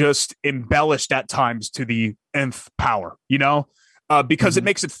 just embellished at times to the nth power, because it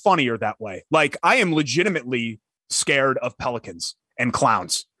makes it funnier that way. Like, I am legitimately scared of pelicans and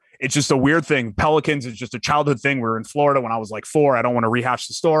clowns. It's just a weird thing. Pelicans is just a childhood thing. We were in Florida when I was like 4. I don't want to rehash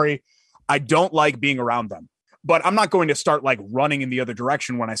the story. I don't like being around them, but I'm not going to start like running in the other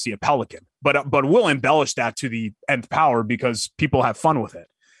direction when I see a pelican, but we'll embellish that to the nth power because people have fun with it.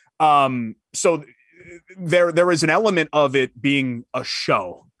 So there is an element of it being a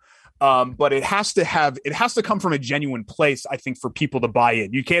show, but it has to come from a genuine place, I think, for people to buy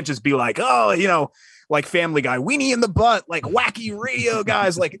in. You can't just be like, like Family Guy, weenie in the butt, like wacky radio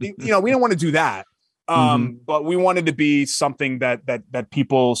guys. Like, we don't want to do that. But we wanted to be something that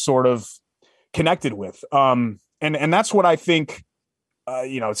people sort of connected with. And that's what I think,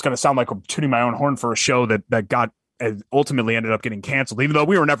 it's going to sound like I'm tooting my own horn for a show that got ultimately ended up getting canceled, even though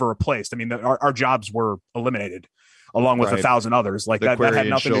we were never replaced. I mean, our jobs were eliminated along with 1,000 others. Like that had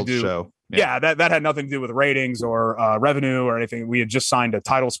nothing to do. Show. Yeah, that had nothing to do with ratings or revenue or anything. We had just signed a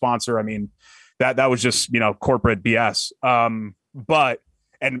title sponsor. I mean, that was just, corporate BS. But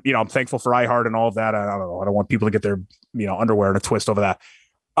I'm thankful for iHeart and all of that. I don't know. I don't want people to get their, underwear in a twist over that.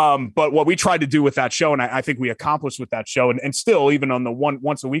 But what we tried to do with that show, and I think we accomplished with that show, and still even on the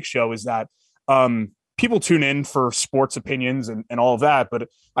once a week show, is that people tune in for sports opinions and all of that. But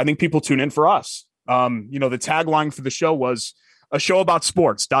I think people tune in for us. The tagline for the show was a show about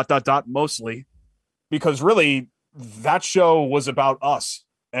sports, ... mostly, because really that show was about us.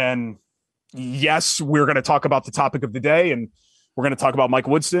 And yes, we're going to talk about the topic of the day, and we're going to talk about Mike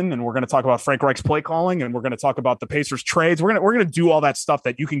Woodson, and we're going to talk about Frank Reich's play calling, and we're going to talk about the Pacers trades. We're going to do all that stuff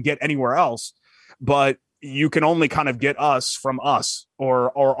that you can get anywhere else, but you can only kind of get us from us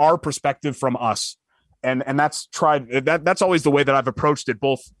or our perspective from us. And that's always the way that I've approached it,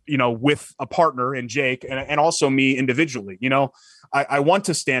 both, with a partner in Jake and also me individually. I want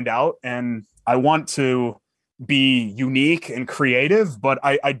to stand out and I want to be unique and creative, but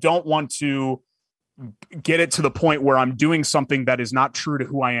I don't want to get it to the point where I'm doing something that is not true to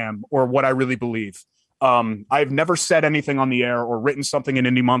who I am or what I really believe. I've never said anything on the air or written something in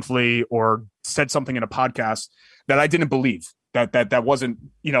Indie Monthly or said something in a podcast that I didn't believe, that wasn't,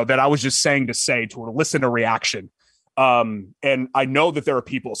 that I was just saying to say to elicit a reaction. And I know that there are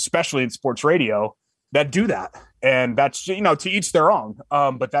people, especially in sports radio, that do that. And that's, to each their own.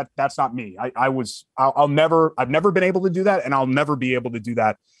 But that's not me. I've never been able to do that. And I'll never be able to do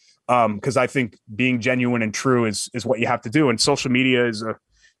that. Because I think being genuine and true is what you have to do. And social media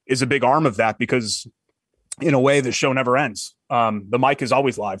is a big arm of that, because in a way the show never ends. The mic is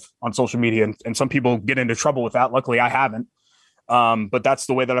always live on social media, and some people get into trouble with that. Luckily I haven't. But that's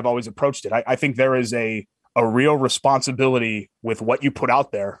the way that I've always approached it. I think there is a real responsibility with what you put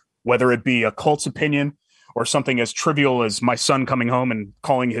out there, whether it be a Colts opinion or something as trivial as my son coming home and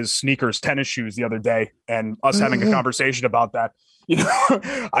calling his sneakers tennis shoes the other day and us having a conversation about that.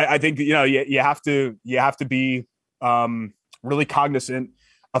 I think, you have to be really cognizant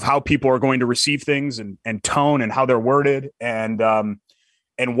of how people are going to receive things and tone and how they're worded and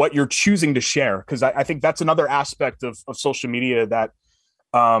what you're choosing to share. Because I think that's another aspect of social media that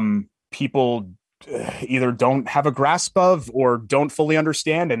people either don't have a grasp of or don't fully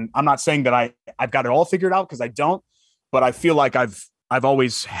understand. And I'm not saying that I've got it all figured out, because I don't, but I feel like I've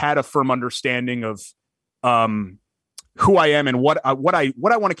always had a firm understanding of who I am and what I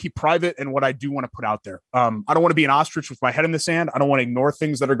want to keep private and what I do want to put out there. I don't want to be an ostrich with my head in the sand. I don't want to ignore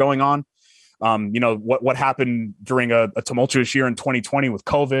things that are going on. What happened during a tumultuous year in 2020 with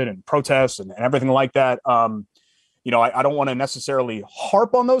COVID and protests and everything like that. I don't want to necessarily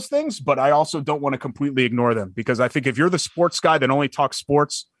harp on those things, but I also don't want to completely ignore them, because I think if you're the sports guy that only talks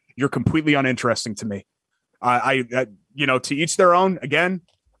sports, you're completely uninteresting to me. To each their own, again.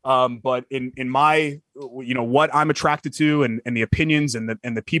 But in my, what I'm attracted to and the opinions and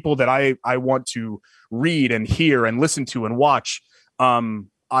the people that I want to read and hear and listen to and watch,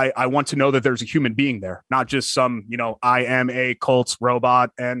 I want to know that there's a human being there, not just some, I am a Colts robot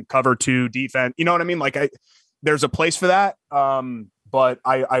and cover 2 defense. You know what I mean? Like there's a place for that. But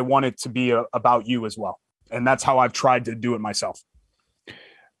I want it to be about you as well. And that's how I've tried to do it myself.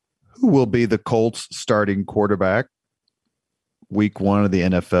 Who will be the Colts starting quarterback week 1 of the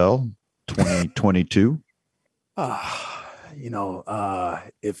NFL 2022?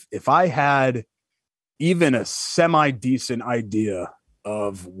 If I had even a semi-decent idea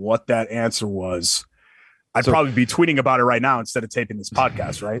of what that answer was, I'd probably be tweeting about it right now instead of taping this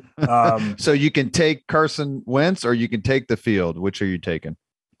podcast, right? So you can take Carson Wentz or you can take the field. Which are you taking?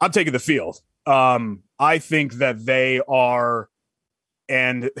 I'm taking the field. I think that they are,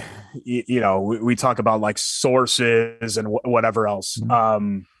 and we talk about like sources and whatever else.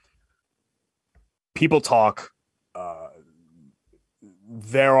 People talk.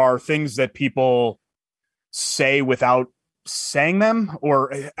 There are things that people say without saying them,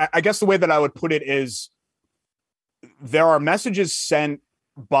 or I guess the way that I would put it is, there are messages sent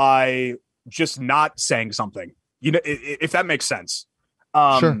by just not saying something, if that makes sense.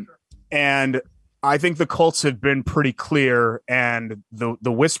 Sure. And I think the Colts have been pretty clear, and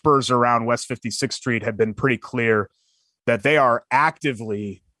the whispers around West 56th Street have been pretty clear that they are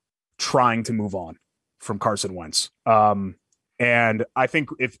actively trying to move on from Carson Wentz. And I think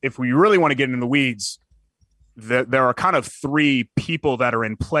if we really want to get into the weeds, there are kind of 3 people that are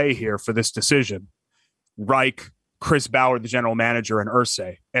in play here for this decision: Reich, Chris Bauer, the general manager, and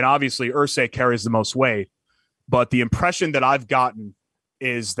Irsay. And obviously Irsay carries the most weight, but the impression that I've gotten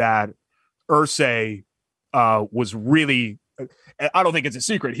is that Irsay was really, I don't think it's a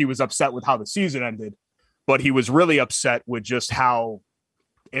secret, he was upset with how the season ended, but he was really upset with just how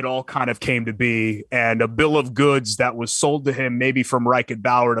it all kind of came to be, and a bill of goods that was sold to him maybe from Reich and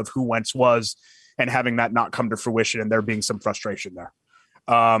Bauer of who Wentz was, and having that not come to fruition and there being some frustration there.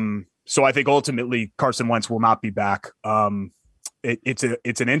 So I think ultimately Carson Wentz will not be back. It's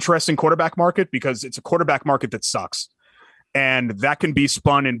an interesting quarterback market, because it's a quarterback market that sucks. And that can be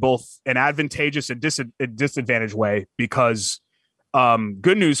spun in both an advantageous and disadvantage way, because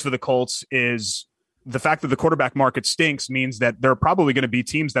good news for the Colts is the fact that the quarterback market stinks means that there are probably going to be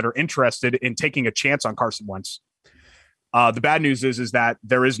teams that are interested in taking a chance on Carson Wentz. The bad news is that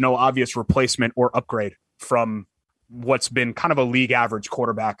there is no obvious replacement or upgrade from what's been kind of a league average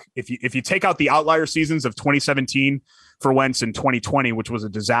quarterback. If you take out the outlier seasons of 2017 for Wentz and 2020, which was a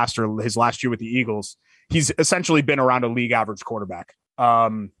disaster, his last year with the Eagles, he's essentially been around a league average quarterback.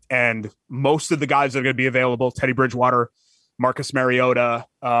 And most of the guys that are going to be available, Teddy Bridgewater, Marcus Mariota,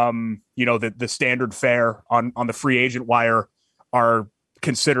 the standard fare on the free agent wire, are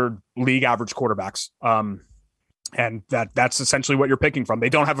considered league average quarterbacks. And that's essentially what you're picking from. They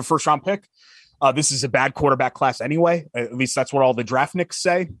don't have a first round pick. This is a bad quarterback class anyway. At least that's what all the draft nicks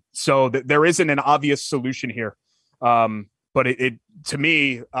say. So there isn't an obvious solution here. But it to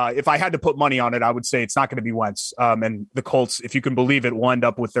me, if I had to put money on it, I would say it's not going to be Wentz. And the Colts, if you can believe it, will end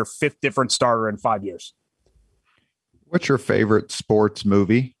up with their 5th different starter in 5 years. What's your favorite sports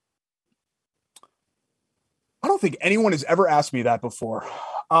movie? I don't think anyone has ever asked me that before.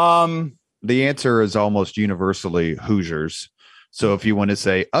 The answer is almost universally Hoosiers. So if you want to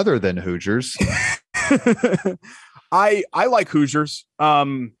say other than Hoosiers, I like Hoosiers. I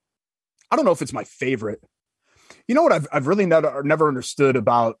don't know if it's my favorite. You know what I've really never understood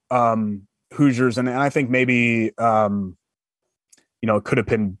about Hoosiers, and I think maybe it could have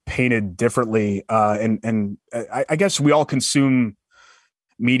been painted differently. And I guess we all consume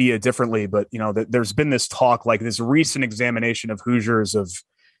media differently, but there's been this talk, like this recent examination of Hoosiers of,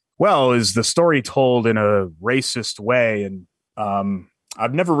 well, is the story told in a racist way? And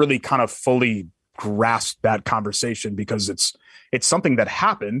I've never really kind of fully grasped that conversation, because it's something that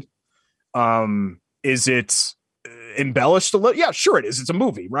happened. Is it embellished a little? Yeah, sure it is. It's a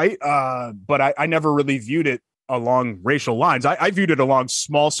movie, right? But I never really viewed it along racial lines. I viewed it along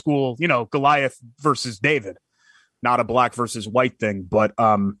small school, Goliath versus David, not a black versus white thing. But,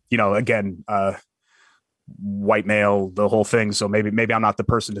 again, white male, the whole thing. So maybe I'm not the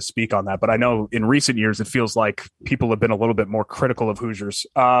person to speak on that. But I know in recent years, it feels like people have been a little bit more critical of Hoosiers.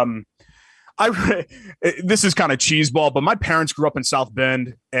 This is kind of cheeseball, but my parents grew up in South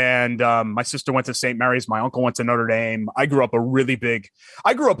Bend, and my sister went to St. Mary's. My uncle went to Notre Dame. I grew up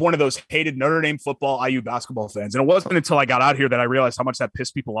one of those hated Notre Dame football, IU basketball fans. And it wasn't until I got out here that I realized how much that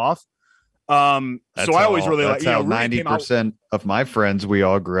pissed people off. So I always really like, 90% of my friends, we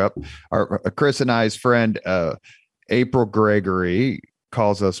all grew up. Chris and I's friend, April Gregory,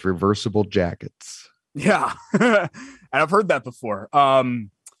 calls us reversible jackets. Yeah. And I've heard that before.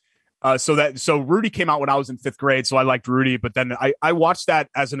 So Rudy came out when I was in 5th grade. So I liked Rudy, but then I watched that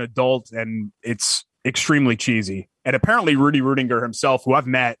as an adult, and it's extremely cheesy. And apparently Rudy Rudinger himself, who I've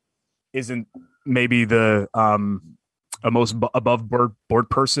met, isn't maybe the a most above board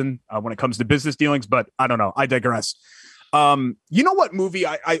person when it comes to business dealings, but I don't know. I digress. You know what movie,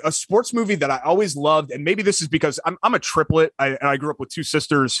 a sports movie that I always loved, and maybe this is because I'm a triplet. I grew up with 2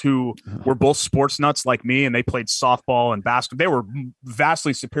 sisters who were both sports nuts like me, and they played softball and basketball. They were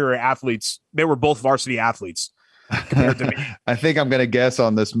vastly superior athletes. They were both varsity athletes compared to me. I think I'm going to guess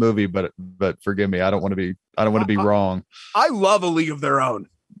on this movie, but forgive me. I don't want to be wrong. I love A League of Their Own.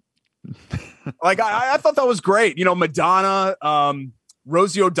 Like I thought that was great. Madonna,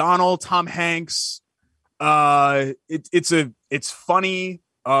 Rosie O'Donnell, Tom Hanks. It's funny.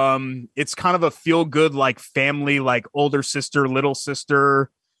 It's kind of a feel good, like family, like older sister, little sister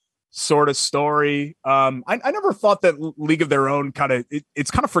sort of story. I never thought that League of Their Own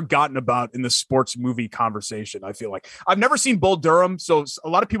it's kind of forgotten about in the sports movie conversation. I feel like I've never seen Bull Durham. So a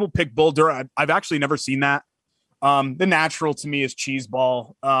lot of people pick Bull Durham. I've actually never seen that. The natural to me is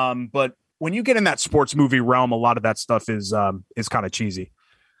Cheeseball. But when you get in that sports movie realm, a lot of that stuff is kind of cheesy.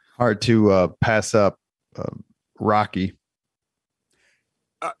 Hard to pass up Rocky.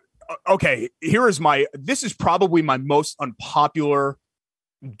 Okay, this is probably my most unpopular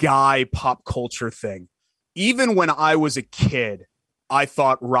guy pop culture thing. Even when I was a kid, I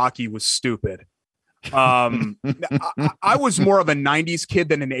thought Rocky was stupid. I was more of a 90s kid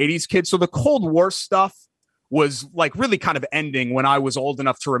than an 80s kid. So the Cold War stuff was like really kind of ending when I was old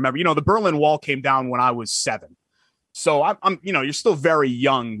enough to remember. The Berlin Wall came down when I was 7. So I'm you're still very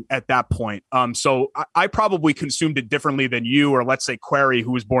young at that point. So I probably consumed it differently than you, or let's say Query,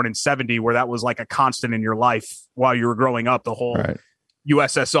 who was born in 70, where that was like a constant in your life while you were growing up, the whole right.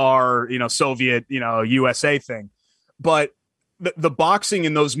 USSR, Soviet, USA thing. But the boxing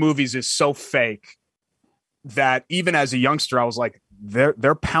in those movies is so fake that even as a youngster, I was like,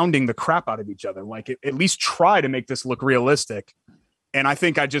 they're pounding the crap out of each other. Like at least try to make this look realistic. And I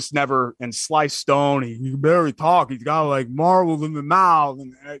think I just never, and Sly Stone, he barely talk. He's got like marbles in the mouth.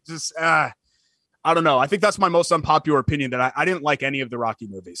 And just, I don't know. I think that's my most unpopular opinion, that I didn't like any of the Rocky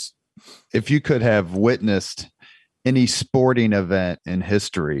movies. If you could have witnessed any sporting event in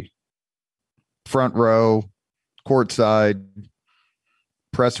history, front row, courtside,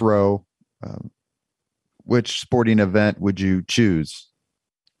 press row, which sporting event would you choose?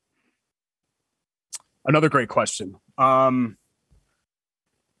 Another great question.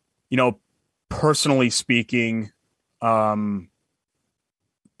 Personally speaking,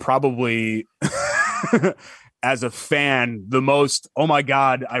 probably as a fan, the most, oh my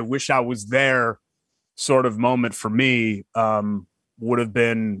God, I wish I was there sort of moment for me would have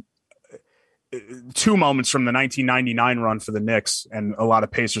been 2 moments from the 1999 run for the Knicks. And a lot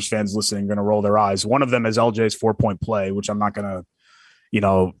of Pacers fans listening are going to roll their eyes. One of them is LJ's 4-point play, which I'm not going to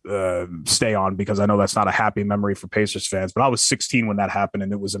stay on because I know that's not a happy memory for Pacers fans, but I was 16 when that happened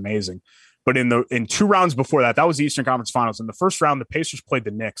and it was amazing. But in 2 rounds before that was the Eastern Conference Finals. In the first round, the Pacers played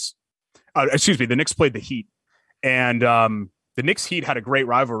the Knicks. The Knicks played the Heat. And the Knicks Heat had a great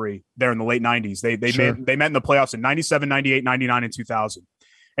rivalry there in the late 90s. They met in the playoffs in 97, 98, 99, and 2000.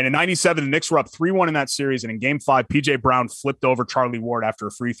 And in 97, the Knicks were up 3-1 in that series. And in game 5, PJ Brown flipped over Charlie Ward after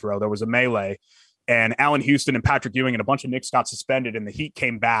a free throw. There was a melee. And Allen Houston and Patrick Ewing and a bunch of Knicks got suspended, and the Heat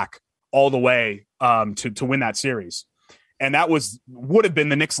came back all the way to win that series. And that would have been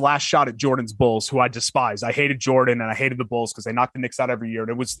the Knicks' last shot at Jordan's Bulls, who I despised. I hated Jordan and I hated the Bulls because they knocked the Knicks out every year.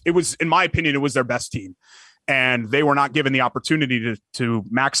 And it was, in my opinion, it was their best team. And they were not given the opportunity to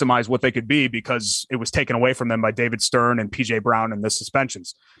maximize what they could be because it was taken away from them by David Stern and PJ Brown and the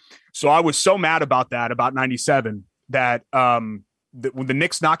suspensions. So I was so mad about that, about 97, that the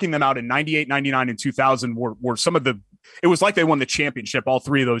Knicks knocking them out in 98, 99, and 2000 were some of the, it was like they won the championship all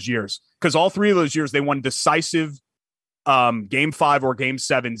 3 of those years, because all 3 of those years they won decisive game 5 or game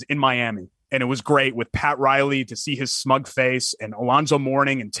 7s in Miami. and it was great with Pat Riley to see his smug face, and Alonzo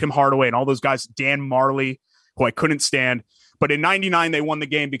Mourning and Tim Hardaway and all those guys, Dan Marley, who I couldn't stand. But in 99, they won the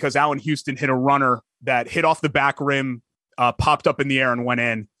game because Allen Houston hit a runner that hit off the back rim, popped up in the air and went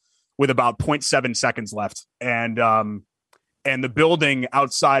in with about 0.7 seconds left. And the building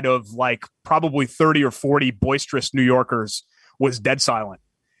outside of like probably 30 or 40 boisterous New Yorkers was dead silent.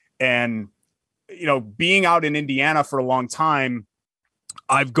 And, you know, being out in Indiana for a long time,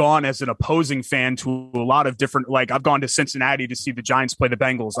 I've gone as an opposing fan to a lot of different, like I've gone to Cincinnati to see the Giants play the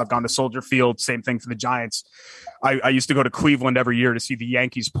Bengals. I've gone to Soldier Field, same thing for the Giants. I used to go to Cleveland every year to see the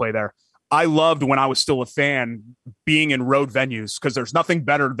Yankees play there. I loved when I was still a fan being in road venues, because there's nothing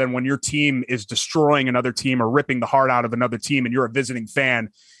better than when your team is destroying another team or ripping the heart out of another team and you're a visiting fan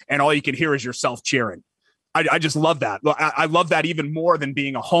and all you can hear is yourself cheering. I just love that. I love that even more than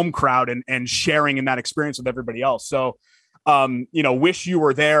being a home crowd and sharing in that experience with everybody else. So, you know, wish you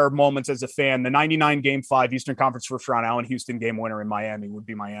were there moments as a fan. The 99 Game 5 Eastern Conference first round Allen Houston game winner in Miami would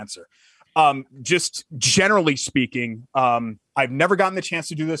be my answer. Just generally speaking, I've never gotten the chance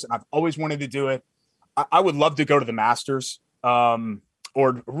to do this and I've always wanted to do it. I would love to go to the Masters,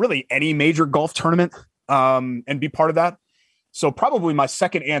 or really any major golf tournament, and be part of that. So probably my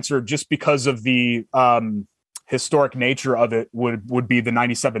second answer, just because of the, historic nature of it, would be the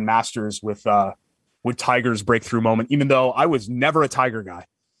 97 Masters with Tiger's breakthrough moment, even though I was never a Tiger guy.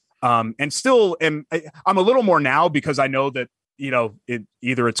 And still I'm a little more now, because I know that, you know,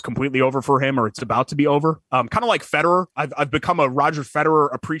 either it's completely over for him or it's about to be over. Kind of like Federer. I've become a Roger Federer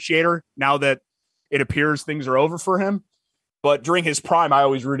appreciator now that it appears things are over for him. But during his prime, I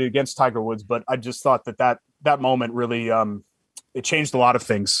always rooted against Tiger Woods. But I just thought that moment really, it changed a lot of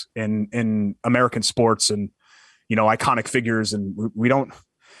things in American sports and, you know, iconic figures. And we don't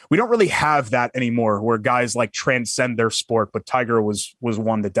really have that anymore, where guys like transcend their sport, but Tiger was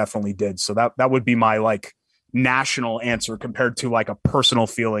one that definitely did. So that would be my like national answer compared to like a personal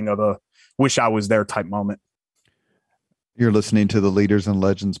feeling of a wish I was there type moment. You're listening to the Leaders and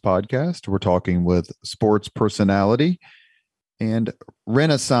Legends podcast. We're talking with sports personality and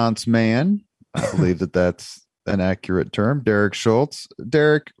Renaissance man. I believe that's an accurate term. Derek Schultz.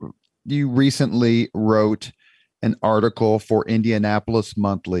 Derek, you recently wrote an article for Indianapolis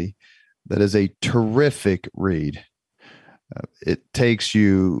Monthly that is a terrific read. It takes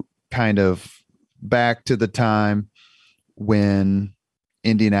you kind of back to the time when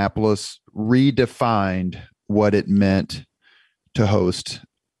Indianapolis redefined what it meant to host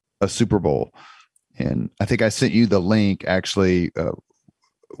a Super Bowl. And I think I sent you the link. Actually,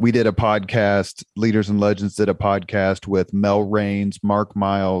 we did a podcast, Leaders and Legends did a podcast with Mel Raines, Mark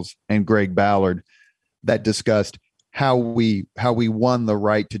Miles, and Greg Ballard that discussed how we won the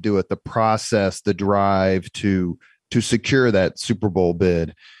right to do it, the process, the drive to secure that Super Bowl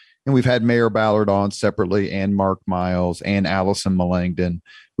bid. And we've had Mayor Ballard on separately, and Mark Miles and Allison Malangton.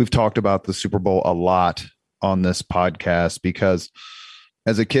 We've talked about the Super Bowl a lot on this podcast because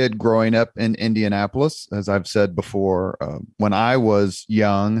as a kid growing up in Indianapolis, as I've said before, when I was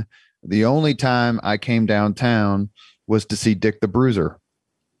young, the only time I came downtown was to see Dick the Bruiser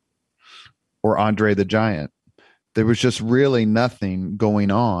or Andre the Giant. There was just really nothing going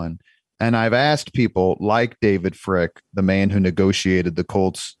on. And I've asked people like David Frick, the man who negotiated the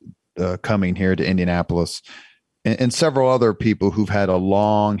Colts coming here to Indianapolis, and several other people who've had a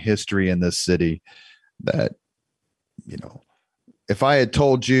long history in this city, that, you know, if I had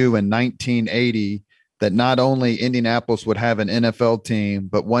told you in 1980 that not only Indianapolis would have an NFL team,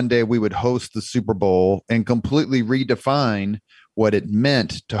 but one day we would host the Super Bowl and completely redefine what it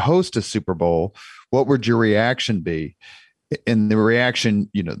meant to host a Super Bowl, what would your reaction be? And the reaction,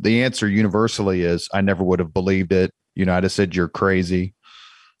 you know, the answer universally is, I never would have believed it. You know, I'd have said, you're crazy.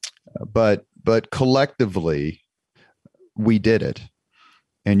 But collectively, we did it.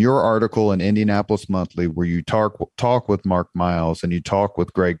 And your article in Indianapolis Monthly, where you talk with Mark Miles and you talk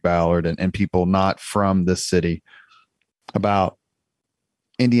with Greg Ballard and people not from this city about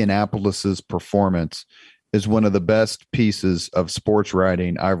Indianapolis's performance, is one of the best pieces of sports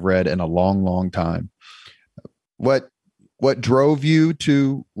writing I've read in a long, long time. What drove you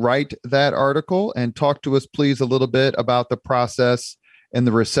to write that article? And talk to us, please, a little bit about the process and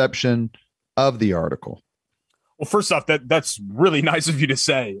the reception of the article. Well, first off, that's really nice of you to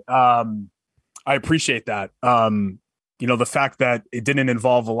say. I appreciate that. You know, the fact that it didn't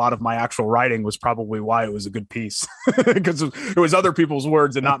involve a lot of my actual writing was probably why it was a good piece, because it was other people's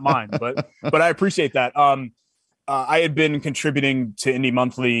words and not mine. But I appreciate that. I had been contributing to Indy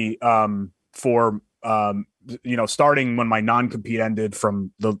Monthly for you know, starting when my non-compete ended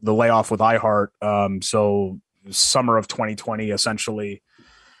from the layoff with iHeart. So summer of 2020, essentially.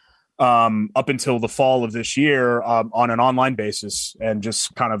 up until the fall of this year on an online basis, and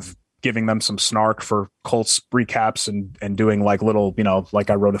just kind of giving them some snark for Colts recaps and doing like little, like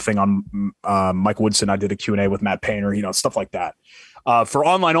I wrote a thing on Mike Woodson. I did a Q&A with Matt Painter, stuff like that for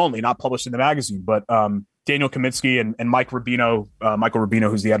online only, not published in the magazine. But Daniel Kaminsky and Michael Rubino,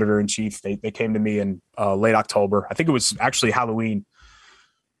 who's the editor in chief, they came to me in late October. I think it was actually Halloween,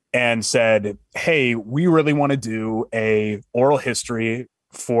 and said, "Hey, we really want to do a oral history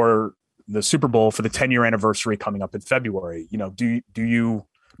for the Super Bowl for the 10-year anniversary coming up in February. Do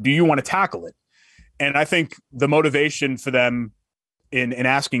you want to tackle it?" And I think the motivation for them in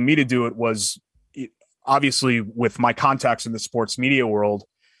asking me to do it was obviously with my contacts in the sports media world.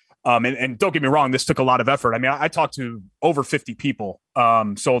 And don't get me wrong, this took a lot of effort. I mean, I talked to over 50 people.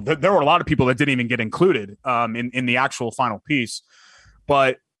 So there were a lot of people that didn't even get included in the actual final piece.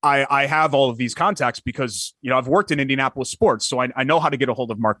 But I have all of these contacts because, I've worked in Indianapolis sports. So I know how to get a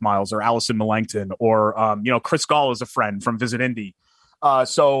hold of Mark Miles or Allison Millington or, Chris Gall is a friend from Visit Indy.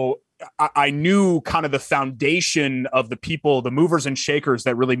 So I knew kind of the foundation of the people, the movers and shakers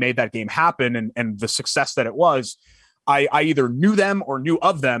that really made that game happen and the success that it was. I either knew them or knew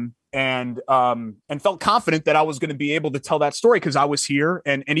of them and felt confident that I was going to be able to tell that story because I was here.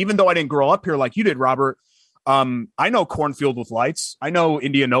 And even though I didn't grow up here like you did, Robert, I know Cornfield with Lights. I know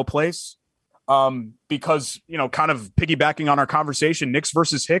India No Place because, kind of piggybacking on our conversation, Knicks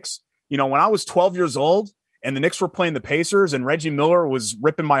versus Hicks. When I was 12 years old and the Knicks were playing the Pacers and Reggie Miller was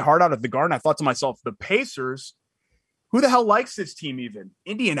ripping my heart out of the Garden, I thought to myself, the Pacers, who the hell likes this team even?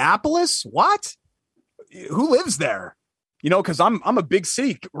 Indianapolis? What? Who lives there? Because I'm a big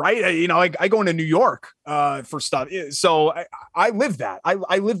city, right? I go into New York for stuff. So I live that.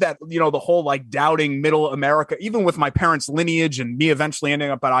 I live that, the whole like doubting middle America, even with my parents' lineage and me eventually ending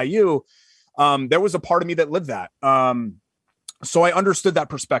up at IU. There was a part of me that lived that. So I understood that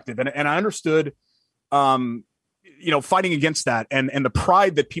perspective and I understood, fighting against that and the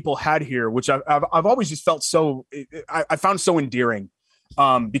pride that people had here, which I've always just felt I found so endearing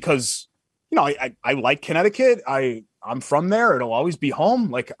because, I like Connecticut. I'm from there. It'll always be home.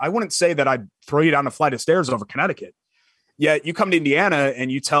 Like, I wouldn't say that I'd throw you down a flight of stairs over Connecticut. Yet you come to Indiana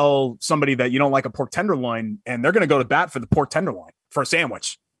and you tell somebody that you don't like a pork tenderloin and they're going to go to bat for the pork tenderloin for a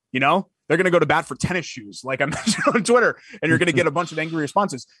sandwich. They're going to go to bat for tennis shoes, like I mentioned on Twitter, and you're going to get a bunch of angry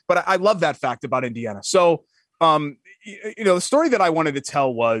responses. But I love that fact about Indiana. So, the story that I wanted to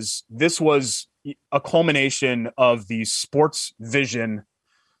tell this was a culmination of the sports vision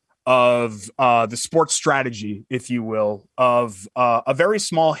of the sports strategy, if you will, of a very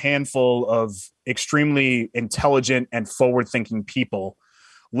small handful of extremely intelligent and forward-thinking people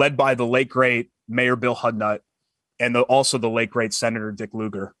led by the late, great Mayor Bill Hudnut and also the late, great Senator Dick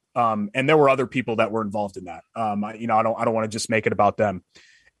Lugar. And there were other people that were involved in that. I don't want to just make it about them.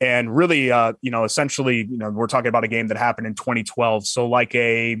 And really, essentially, we're talking about a game that happened in 2012. So like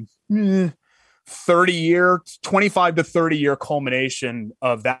a 25 to 30 year culmination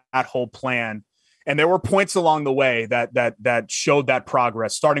of that whole plan. And there were points along the way that showed that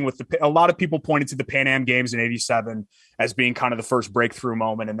progress, starting with a lot of people pointed to the Pan Am Games in '87 as being kind of the first breakthrough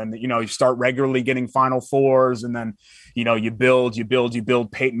moment. And then, you start regularly getting Final Fours, and then, you build.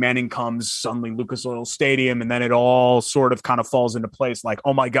 Peyton Manning comes, suddenly Lucas Oil Stadium, and then it all sort of kind of falls into place. Like,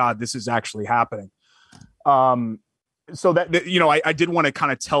 oh my God, this is actually happening. So that, I did want to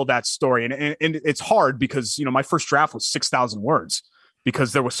kind of tell that story, and it's hard because, my first draft was 6,000 words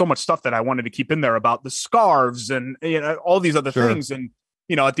because there was so much stuff that I wanted to keep in there about the scarves and all these other things. And,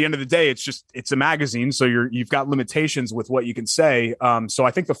 at the end of the day, it's a magazine. So you've got limitations with what you can say. So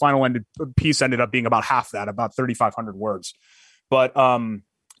I think the final piece ended up being about half that, about 3,500 words. But I'm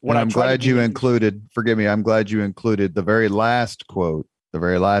glad you included the very last quote. The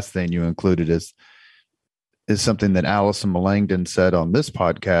very last thing you included is something that Allison Millington said on this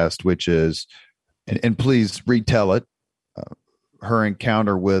podcast, which is, and please retell it, her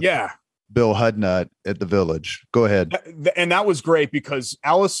encounter with Bill Hudnut at the Village. Go ahead. And that was great because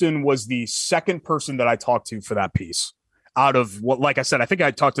Allison was the second person that I talked to for that piece out of what, like I said, I think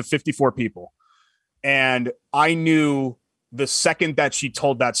I talked to 54 people. And I knew the second that she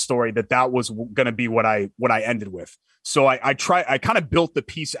told that story that was going to be what I ended with. So I kind of built the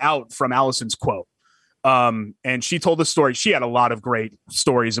piece out from Allison's quote. And she told the story. She had a lot of great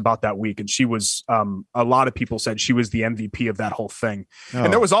stories about that week. And she was, a lot of people said she was the MVP of that whole thing. Oh.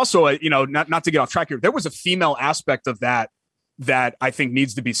 And there was also not to get off track here, there was a female aspect of that I think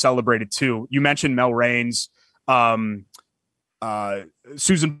needs to be celebrated too. You mentioned Mel Raines,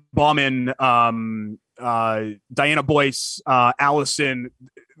 Susan Bauman, Diana Boyce, Allison.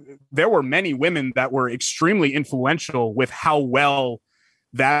 There were many women that were extremely influential with how well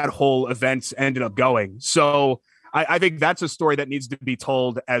that whole event ended up going. So I think that's a story that needs to be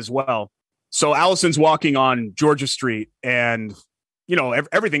told as well. So Allison's walking on Georgia Street and,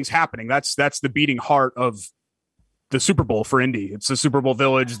 everything's happening. That's the beating heart of the Super Bowl for Indy. It's the Super Bowl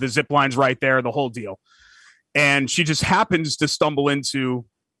village. The zip line's right there, the whole deal. And she just happens to stumble into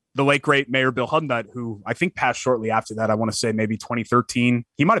the late, great Mayor Bill Hudnut, who I think passed shortly after that. I want to say maybe 2013.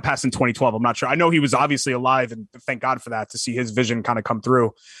 He might have passed in 2012. I'm not sure. I know he was obviously alive, and thank God for that, to see his vision kind of come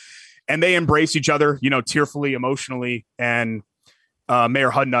through. And they embrace each other, tearfully, emotionally. And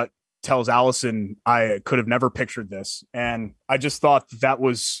Mayor Hudnut tells Allison, I could have never pictured this. And I just thought that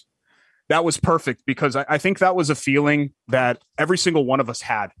was perfect, because I think that was a feeling that every single one of us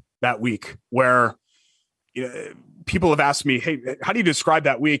had that week, where people have asked me, hey, how do you describe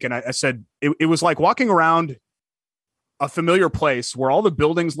that week? And I said, it was like walking around a familiar place where all the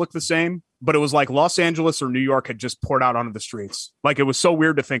buildings look the same, but it was like Los Angeles or New York had just poured out onto the streets. Like, it was so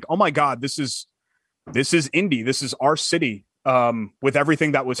weird to think, oh my God, this is Indy. This is our city, with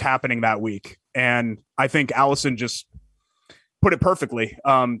everything that was happening that week. And I think Allison just put it perfectly,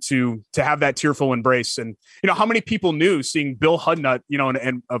 to have that tearful embrace. And, how many people knew, seeing Bill Hudnut,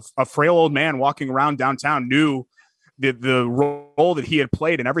 and a frail old man walking around downtown, knew the role that he had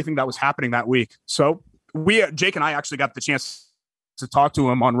played and everything that was happening that week. So Jake and I actually got the chance to talk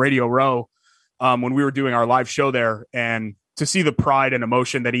to him on Radio Row when we were doing our live show there, and to see the pride and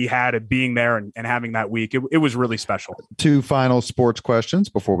emotion that he had at being there and having that week. It was really special. 2 final sports questions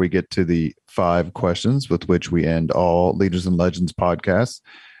before we get to the 5 questions with which we end all Leaders and Legends podcasts.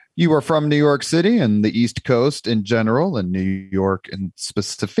 You are from New York City, and the East Coast in general, and New York in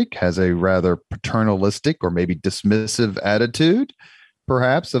specific, has a rather paternalistic or maybe dismissive attitude,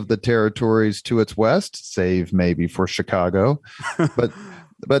 perhaps, of the territories to its west, save maybe for Chicago.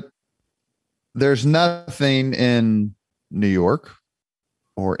 but there's nothing in New York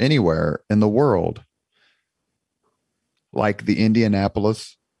or anywhere in the world like the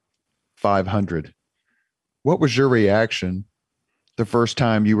Indianapolis 500. What was your reaction the first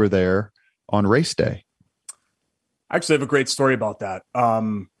time you were there on race day? I actually have a great story about that.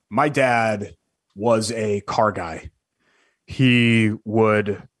 My dad was a car guy. He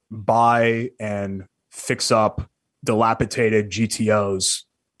would buy and fix up dilapidated GTOs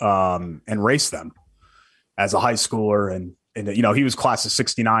and race them as a high schooler. And he was class of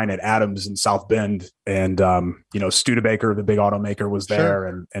 69 at Adams in South Bend. And, Studebaker, the big automaker, was there.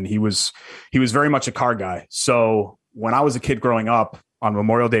 Sure. And he was very much a car guy. So when I was a kid growing up on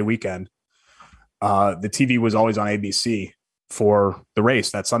Memorial Day weekend, the TV was always on ABC for the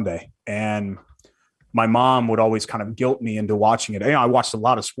race that Sunday. And my mom would always kind of guilt me into watching it. I watched a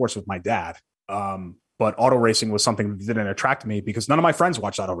lot of sports with my dad. But auto racing was something that didn't attract me because none of my friends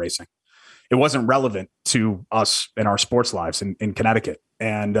watched auto racing. It wasn't relevant to us in our sports lives in Connecticut.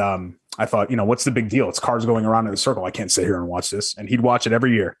 And I thought, what's the big deal? It's cars going around in a circle. I can't sit here and watch this. And he'd watch it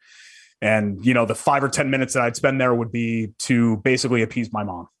every year. And, the 5 or 10 minutes that I'd spend there would be to basically appease my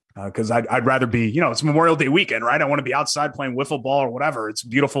mom. Because I'd rather be, it's Memorial Day weekend, right? I want to be outside playing wiffle ball or whatever. It's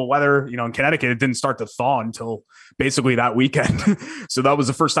beautiful weather. In Connecticut, it didn't start to thaw until basically that weekend. So that was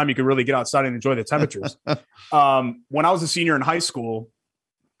the first time you could really get outside and enjoy the temperatures. When I was a senior in high school,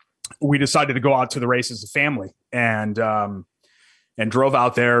 we decided to go out to the race as a family and drove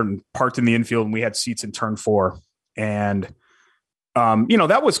out there and parked in the infield, and we had seats in turn 4. And,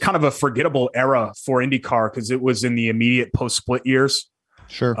 that was kind of a forgettable era for IndyCar because it was in the immediate post-split years.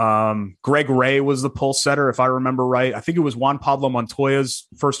 Sure. Greg Ray was the pole setter, if I remember right. I think it was Juan Pablo Montoya's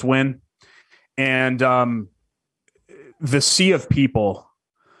first win. And the sea of people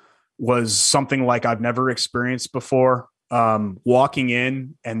was something like I've never experienced before. Walking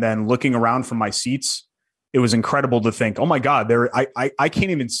in and then looking around from my seats, it was incredible to think, oh my God, I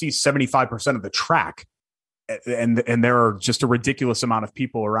can't even see 75% of the track. And there are just a ridiculous amount of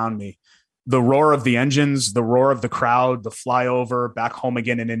people around me. The roar of the engines, the roar of the crowd, the flyover back home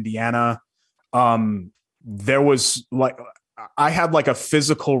again in Indiana. There was I had a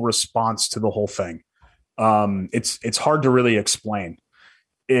physical response to the whole thing. It's hard to really explain.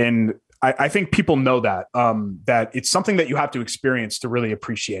 And I think people know that it's something that you have to experience to really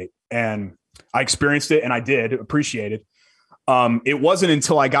appreciate. And I experienced it and I did appreciate it. It wasn't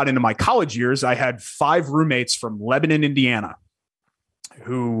until I got into my college years, I had 5 roommates from Lebanon, Indiana,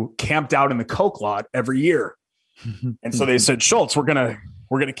 who camped out in the Coke lot every year. And so they said, Schultz, we're going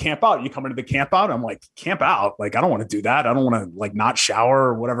to camp out. You come into the camp out? I'm like, camp out? I don't want to do that. I don't want to not shower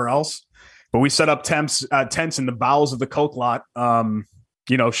or whatever else. But we set up tents in the bowels of the Coke lot,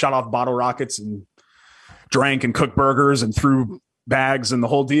 shot off bottle rockets and drank and cooked burgers and threw bags and the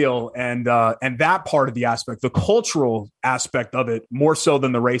whole deal. And that part of the aspect, the cultural aspect of it, more so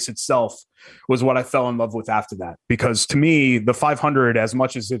than the race itself, was what I fell in love with after that. Because to me, the 500, as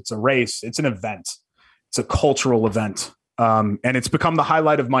much as it's a race, it's an event. It's a cultural event. And it's become the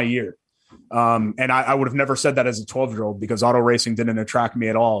highlight of my year. And I would have never said that as a 12-year-old because auto racing didn't attract me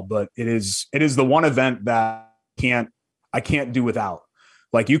at all. But it is the one event that I can't do without.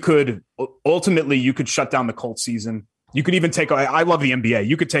 Like you could shut down the Colts season. You could even I love the NBA.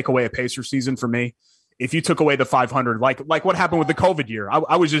 You could take away a Pacer season for me. If you took away the 500, like what happened with the COVID year,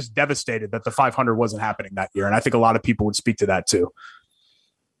 I was just devastated that the 500 wasn't happening that year. And I think a lot of people would speak to that too.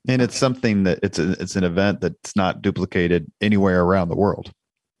 And it's something that it's an event that's not duplicated anywhere around the world.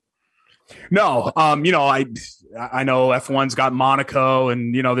 No, I know F1's got Monaco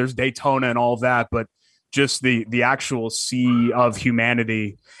and, there's Daytona and all of that, but just the actual sea of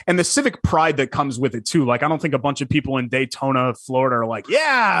humanity and the civic pride that comes with it too. Like, I don't think a bunch of people in Daytona, Florida are like,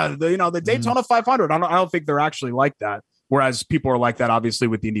 the Daytona 500. I don't think they're actually like that. Whereas people are like that, obviously,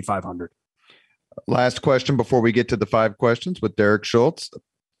 with the Indy 500. Last question before we get to the 5 questions with Derek Schultz.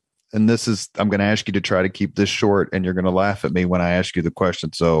 And I'm going to ask you to try to keep this short, and you're going to laugh at me when I ask you the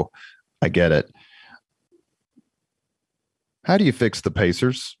question. So I get it. How do you fix the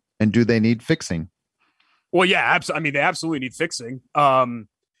Pacers, and do they need fixing? Well, yeah, they absolutely need fixing.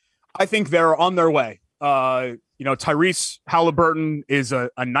 I think they're on their way. Tyrese Halliburton is a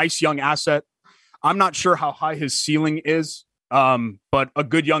nice young asset. I'm not sure how high his ceiling is, but a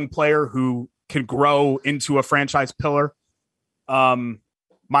good young player who can grow into a franchise pillar.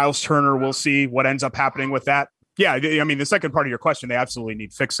 Miles Turner, we'll see what ends up happening with that. Yeah, the second part of your question, they absolutely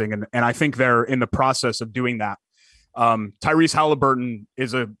need fixing, and I think they're in the process of doing that. Tyrese Halliburton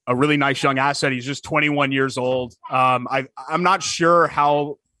is a really nice young asset. He's just 21 years old. I'm not sure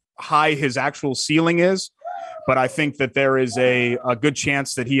how high his actual ceiling is, but I think that there is a good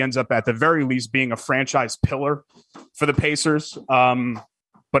chance that he ends up at the very least being a franchise pillar for the Pacers.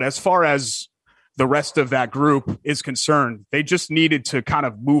 But as far as the rest of that group is concerned, they just needed to kind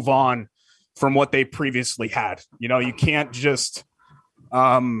of move on from what they previously had. You can't just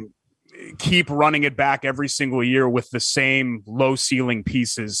keep running it back every single year with the same low ceiling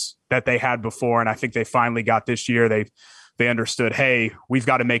pieces that they had before. And I think they finally got this year. They understood, hey, we've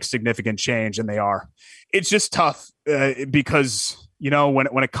got to make significant change, and they are. It's just tough because,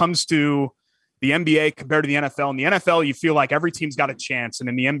 when it comes to the NBA compared to the NFL, in the NFL, you feel like every team's got a chance. And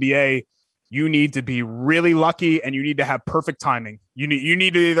in the NBA, you need to be really lucky, and you need to have perfect timing. You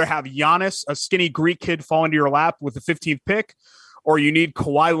need to either have Giannis, a skinny Greek kid, fall into your lap with the 15th pick, or you need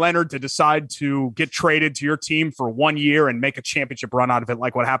Kawhi Leonard to decide to get traded to your team for 1 year and make a championship run out of it,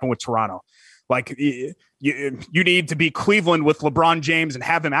 like what happened with Toronto. Like you need to be Cleveland with LeBron James and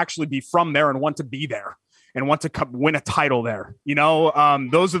have him actually be from there and want to be there and want to win a title there.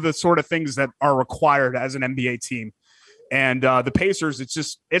 Those are the sort of things that are required as an NBA team. And the Pacers,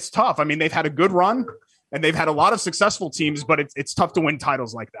 it's tough. They've had a good run and they've had a lot of successful teams, but it's tough to win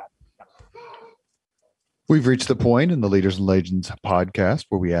titles like that. We've reached the point in the Leaders and Legends podcast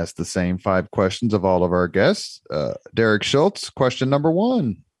where we ask the same 5 questions of all of our guests. Derek Schultz, question number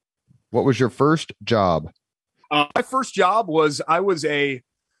 1. What was your first job? My first job was I was a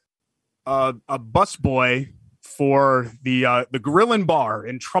busboy for the Grill and Bar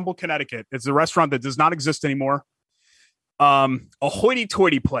in Trumbull, Connecticut. It's a restaurant that does not exist anymore. A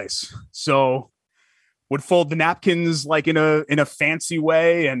hoity-toity place. So would fold the napkins like in a fancy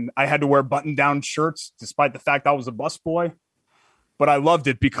way, and I had to wear button-down shirts despite the fact I was a busboy. But I loved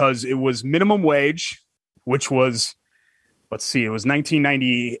it because it was minimum wage, which was, it was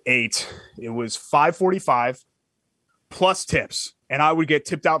 1998. It was $5.45 plus tips, and I would get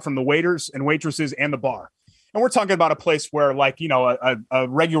tipped out from the waiters and waitresses and the bar. And we're talking about a place where, a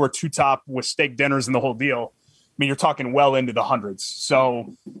regular 2-top with steak dinners and the whole deal, you're talking well into the hundreds.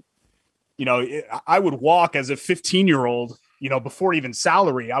 So, I would walk as a 15-year-old, before even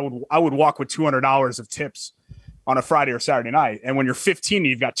salary, I would walk with $200 of tips on a Friday or Saturday night. And when you're 15 and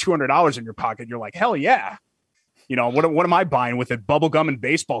you've got $200 in your pocket, you're like, hell yeah. What am I buying with it? Bubble gum and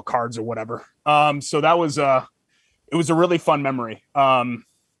baseball cards or whatever. So that was it was a really fun memory.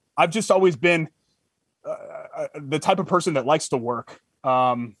 I've just always been the type of person that likes to work.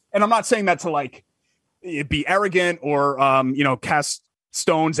 And I'm not saying that to be arrogant or, cast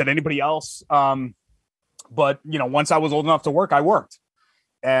stones at anybody else. But once I was old enough to work, I worked.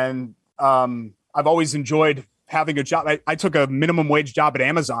 And I've always enjoyed having a job. I took a minimum wage job at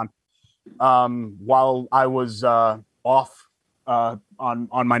Amazon while I was off on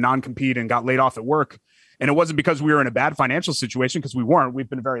my non-compete and got laid off at work. And it wasn't because we were in a bad financial situation, because we weren't. We've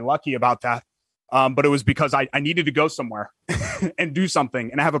been very lucky about that. But it was because I needed to go somewhere and do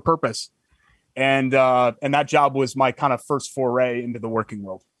something and have a purpose. And that job was my kind of first foray into the working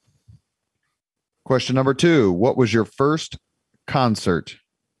world. Question number 2. What was your first concert?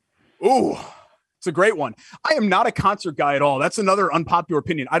 Ooh, it's a great one. I am not a concert guy at all. That's another unpopular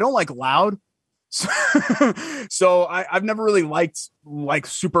opinion. I don't like loud. So I've never really liked like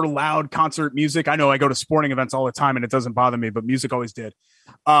super loud concert music. I know I go to sporting events all the time and it doesn't bother me, but music always did.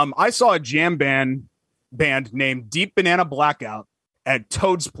 I saw a jam band named Deep Banana Blackout at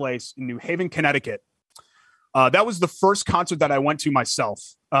Toad's Place in New Haven, Connecticut. That was the first concert that I went to myself,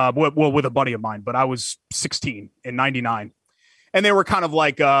 with a buddy of mine, but I was 16 in 99. And they were kind of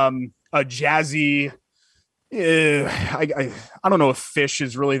like a jazzy, I don't know if Fish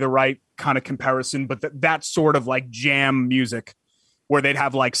is really the right kind of comparison, but that sort of like jam music where they'd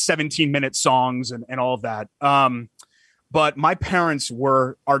have like 17-minute songs and all of that. But my parents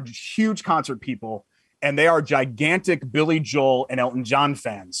are huge concert people, and they are gigantic Billy Joel and Elton John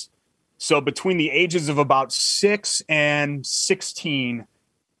fans. So between the ages of about 6 and 16,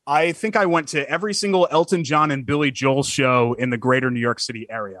 I think I went to every single Elton John and Billy Joel show in the greater New York City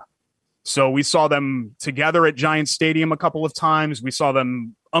area. So we saw them together at Giant Stadium a couple of times. We saw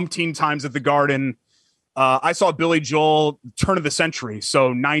them umpteen times at the Garden. I saw Billy Joel turn of the century,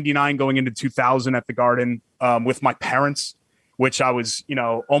 so 99 going into 2000 at the Garden with my parents, which I was,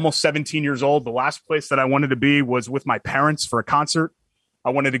 almost 17 years old. The last place that I wanted to be was with my parents for a concert. I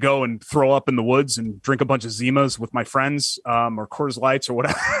wanted to go and throw up in the woods and drink a bunch of Zimas with my friends, or Coors Lights or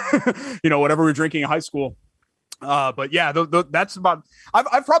whatever, whatever we were drinking in high school. But yeah, that's about,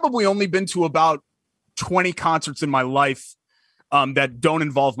 I've probably only been to about 20 concerts in my life that don't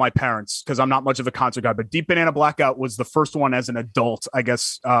involve my parents, because I'm not much of a concert guy. But Deep Banana Blackout was the first one as an adult, I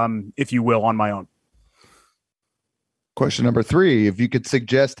guess, if you will, on my own. Question number 3. If you could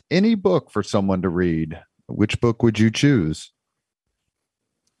suggest any book for someone to read, which book would you choose?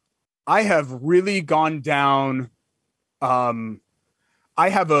 I have really gone down. I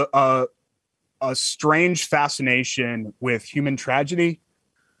have a strange fascination with human tragedy.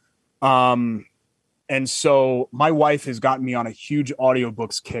 And so my wife has gotten me on a huge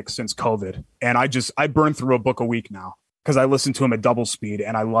audiobooks kick since COVID. And I burn through a book a week now because I listen to them at double speed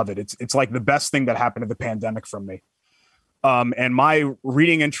and I love it. It's like the best thing that happened to the pandemic from me. And my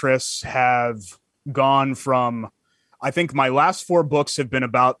reading interests have gone from, I think my last 4 books have been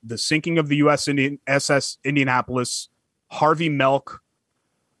about the sinking of the SS Indianapolis, Harvey Milk,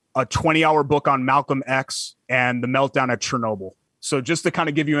 a 20-hour book on Malcolm X, and the meltdown at Chernobyl. So just to kind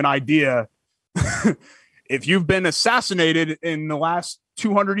of give you an idea, if you've been assassinated in the last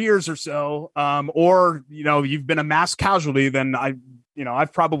 200 years or so, or, you've been a mass casualty, then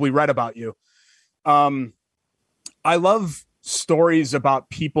I've probably read about you. I love stories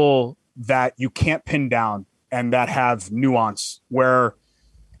about people that you can't pin down and that have nuance, where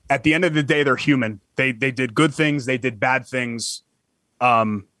at the end of the day, they're human. They did good things. They did bad things.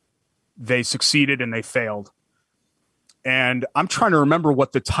 They succeeded and they failed. And I'm trying to remember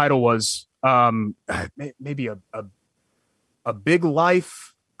what the title was. Maybe a Big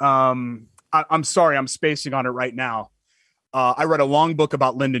Life. I'm sorry, I'm spacing on it right now. I read a long book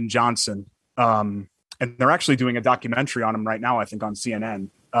about Lyndon Johnson. And they're actually doing a documentary on him right now, I think on CNN.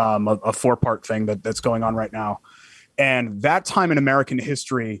 A 4-part thing that's going on right now. And that time in American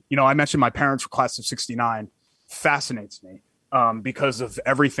history, I mentioned my parents were class of 69, fascinates me because of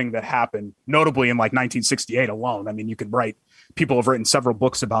everything that happened, notably in like 1968 alone. I mean, people have written several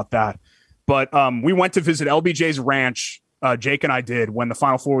books about that. But we went to visit LBJ's ranch, Jake and I did, when the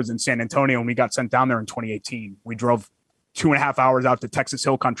Final Four was in San Antonio, and we got sent down there in 2018. We drove 2.5 hours out to Texas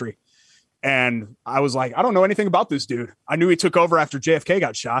Hill Country. And I was like, I don't know anything about this dude. I knew he took over after JFK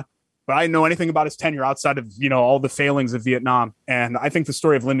got shot, but I didn't know anything about his tenure outside of, all the failings of Vietnam. And I think the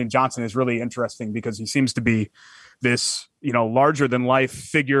story of Lyndon Johnson is really interesting because he seems to be this, larger than life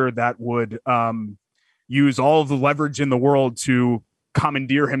figure that would use all of the leverage in the world to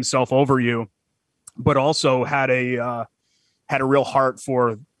commandeer himself over you, but also had a real heart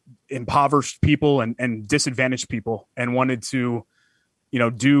for impoverished people and disadvantaged people, and wanted to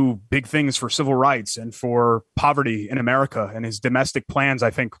do big things for civil rights and for poverty in America. And his domestic plans, I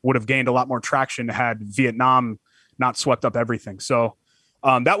think, would have gained a lot more traction had Vietnam not swept up everything. So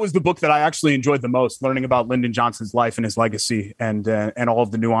that was the book that I actually enjoyed the most, learning about Lyndon Johnson's life and his legacy and all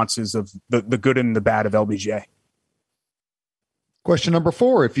of the nuances of the good and the bad of LBJ. Question number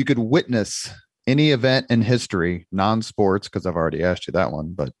 4. If you could witness any event in history, non-sports, because I've already asked you that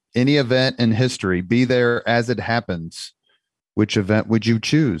one, but any event in history, be there as it happens, which event would you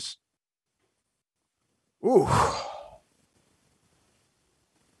choose? Ooh.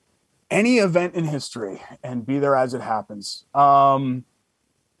 Any event in history and be there as it happens.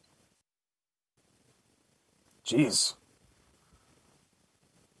 Geez.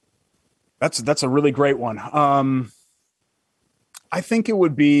 That's a really great one. I think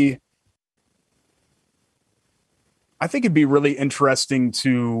it'd be really interesting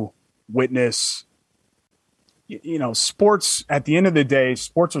to witness, sports. At the end of the day,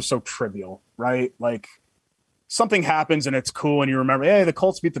 sports are so trivial, right? Like something happens and it's cool and you remember, hey, the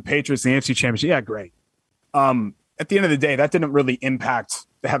Colts beat the Patriots in the AFC Championship. Yeah, great. At the end of the day, that didn't really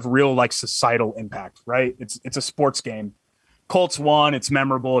have real like societal impact, right? It's a sports game. Colts won. It's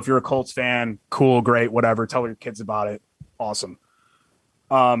memorable. If you're a Colts fan, cool, great, whatever. Tell your kids about it. Awesome.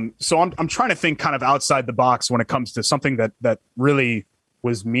 So I'm trying to think kind of outside the box when it comes to something that really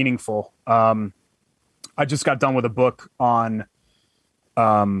was meaningful. I just got done with a book on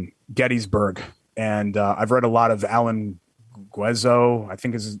Gettysburg, and I've read a lot of Alan Guezzo, I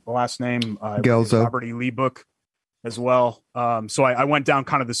think is his last name. Robert E. Lee book as well. So I went down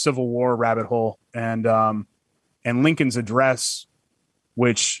kind of the Civil War rabbit hole, and Lincoln's address,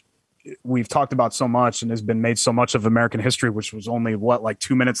 which we've talked about so much and has been made so much of American history, which was only like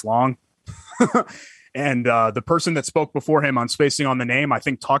 2 minutes long. And the person that spoke before him on spacing on the name, I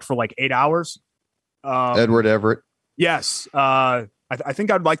think talked for like 8 hours. Edward Everett. Yes. I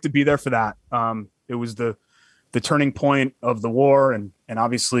think I'd like to be there for that. It was the turning point of the war and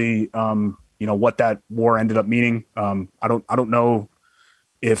obviously, what that war ended up meaning. I don't know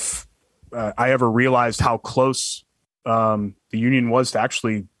if I ever realized how close the Union was to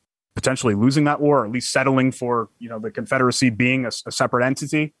actually potentially losing that war, or at least settling for, the Confederacy being a separate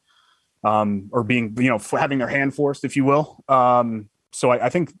entity, or being, having their hand forced, if you will. So I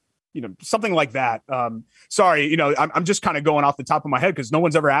think, something like that. Sorry, I'm just kind of going off the top of my head because no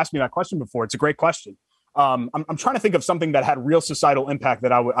one's ever asked me that question before. It's a great question. I'm trying to think of something that had real societal impact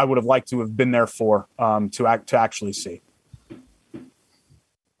that I would have liked to have been there for, to actually see.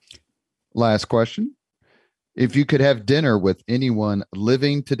 Last question. If you could have dinner with anyone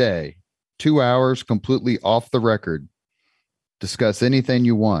living today, 2 hours completely off the record, discuss anything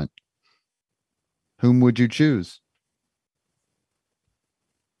you want, whom would you choose?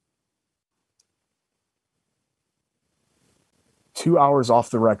 Two hours off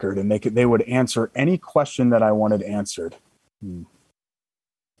the record, and they would answer any question that I wanted answered.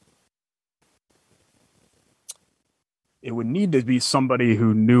 It would need to be somebody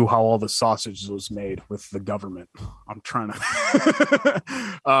who knew how all the sausage was made with the government. I'm trying to.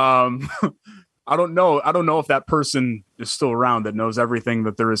 I don't know. I don't know if that person is still around that knows everything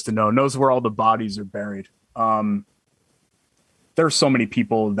that there is to know, knows where all the bodies are buried. There are so many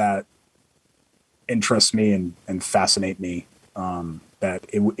people that interest me and fascinate me, that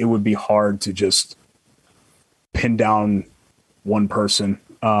it would be hard to just pin down one person.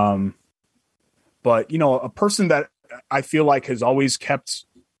 But, a person that I feel like has always kept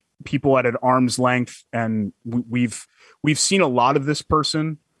people at an arm's length, and we've seen a lot of this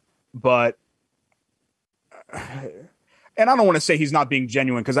person, but, and I don't want to say he's not being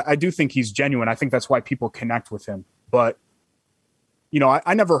genuine, because I do think he's genuine. I think that's why people connect with him. But,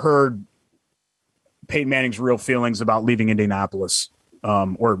 I never heard Peyton Manning's real feelings about leaving Indianapolis,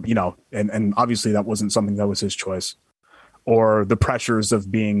 or, and obviously that wasn't something that was his choice, or the pressures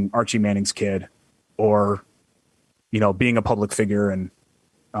of being Archie Manning's kid, or, being a public figure, and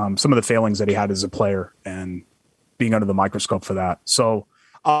some of the failings that he had as a player and being under the microscope for that. So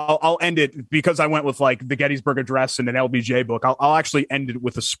I'll end it, because I went with like the Gettysburg Address and an LBJ book. I'll actually end it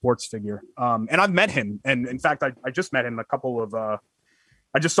with a sports figure. And I've met him. And in fact, I just met him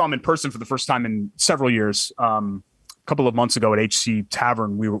I just saw him in person for the first time in several years. A couple of months ago at HC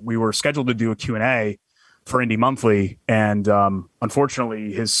Tavern, we were scheduled to do a Q&A for Indy Monthly. And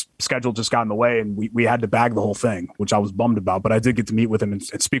unfortunately, his schedule just got in the way, and we had to bag the whole thing, which I was bummed about. But I did get to meet with him and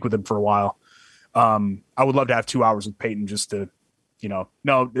speak with him for a while. I would love to have 2 hours with Peyton just to,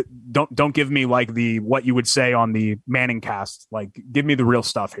 no, don't give me like what you would say on the Manning cast. Like, give me the real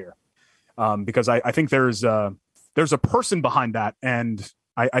stuff here. Because I think there's a person behind that. And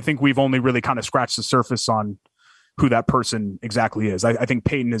I think we've only really kind of scratched the surface on who that person exactly is. I think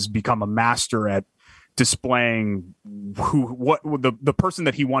Peyton has become a master at displaying the person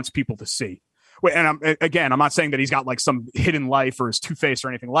that he wants people to see. And I'm not saying that he's got like some hidden life or is two-faced or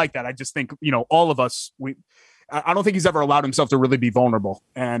anything like that. I just think, all of us, I don't think he's ever allowed himself to really be vulnerable.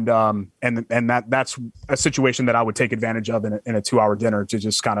 And that's a situation that I would take advantage of in a 2-hour dinner, to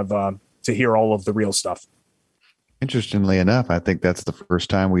just kind of, to hear all of the real stuff. Interestingly enough, I think that's the first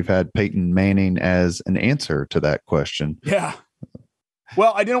time we've had Peyton Manning as an answer to that question. Yeah.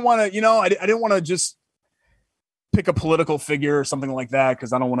 Well, I didn't want to, I didn't want to just pick a political figure or something like that,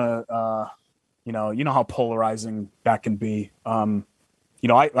 because I don't want to, you know how polarizing that can be. I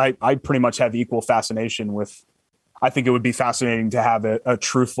pretty much have equal fascination with. I think it would be fascinating to have a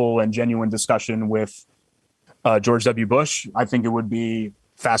truthful and genuine discussion with George W. Bush. I think it would be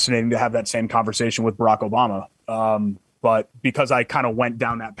fascinating to have that same conversation with Barack Obama. But because I kind of went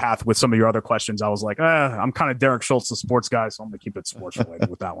down that path with some of your other questions, I was like, I'm kind of Derek Schultz, the sports guy, so I'm going to keep it sports related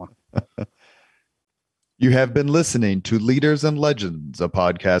with that one. You have been listening to Leaders and Legends, a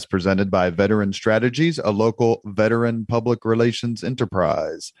podcast presented by Veteran Strategies, a local veteran public relations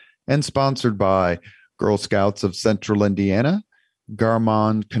enterprise, and sponsored by Girl Scouts of Central Indiana,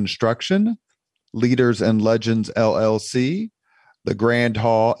 Garmon Construction, Leaders and Legends LLC, the Grand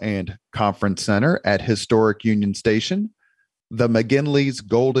Hall and Conference Center at Historic Union Station, the McGinley's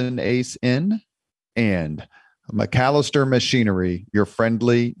Golden Ace Inn, and McAllister Machinery, your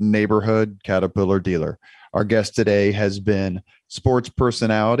friendly neighborhood Caterpillar dealer. Our guest today has been sports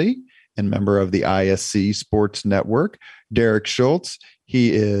personality and member of the ISC Sports Network, Derek Schultz.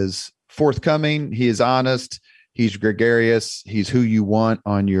 He is forthcoming. He is honest. He's gregarious. He's who you want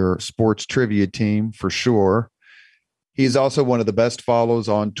on your sports trivia team for sure. He's also one of the best follows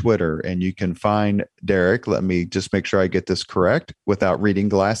on Twitter, and you can find Derek. Let me just make sure I get this correct without reading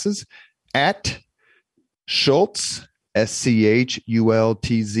glasses, at Schultz,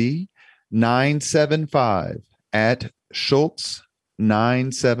 SCHULTZ 975, at Schultz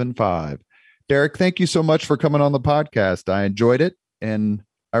 975. Derek, thank you so much for coming on the podcast. I enjoyed it, and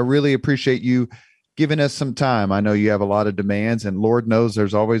I really appreciate you giving us some time. I know you have a lot of demands, and Lord knows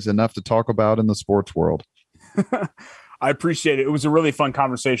there's always enough to talk about in the sports world. I appreciate it. It was a really fun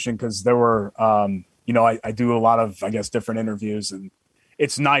conversation because there were, I do a lot of, I guess, different interviews, and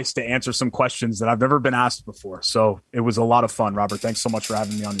it's nice to answer some questions that I've never been asked before. So it was a lot of fun, Robert. Thanks so much for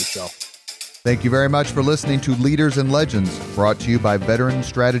having me on your show. Thank you very much for listening to Leaders and Legends, brought to you by Veteran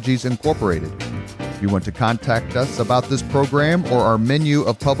Strategies Incorporated. If you want to contact us about this program or our menu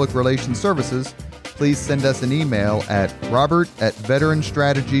of public relations services, please send us an email at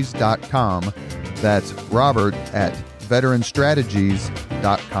robert@veteranstrategies.com. That's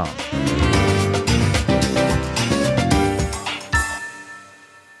robert@veteranstrategies.com.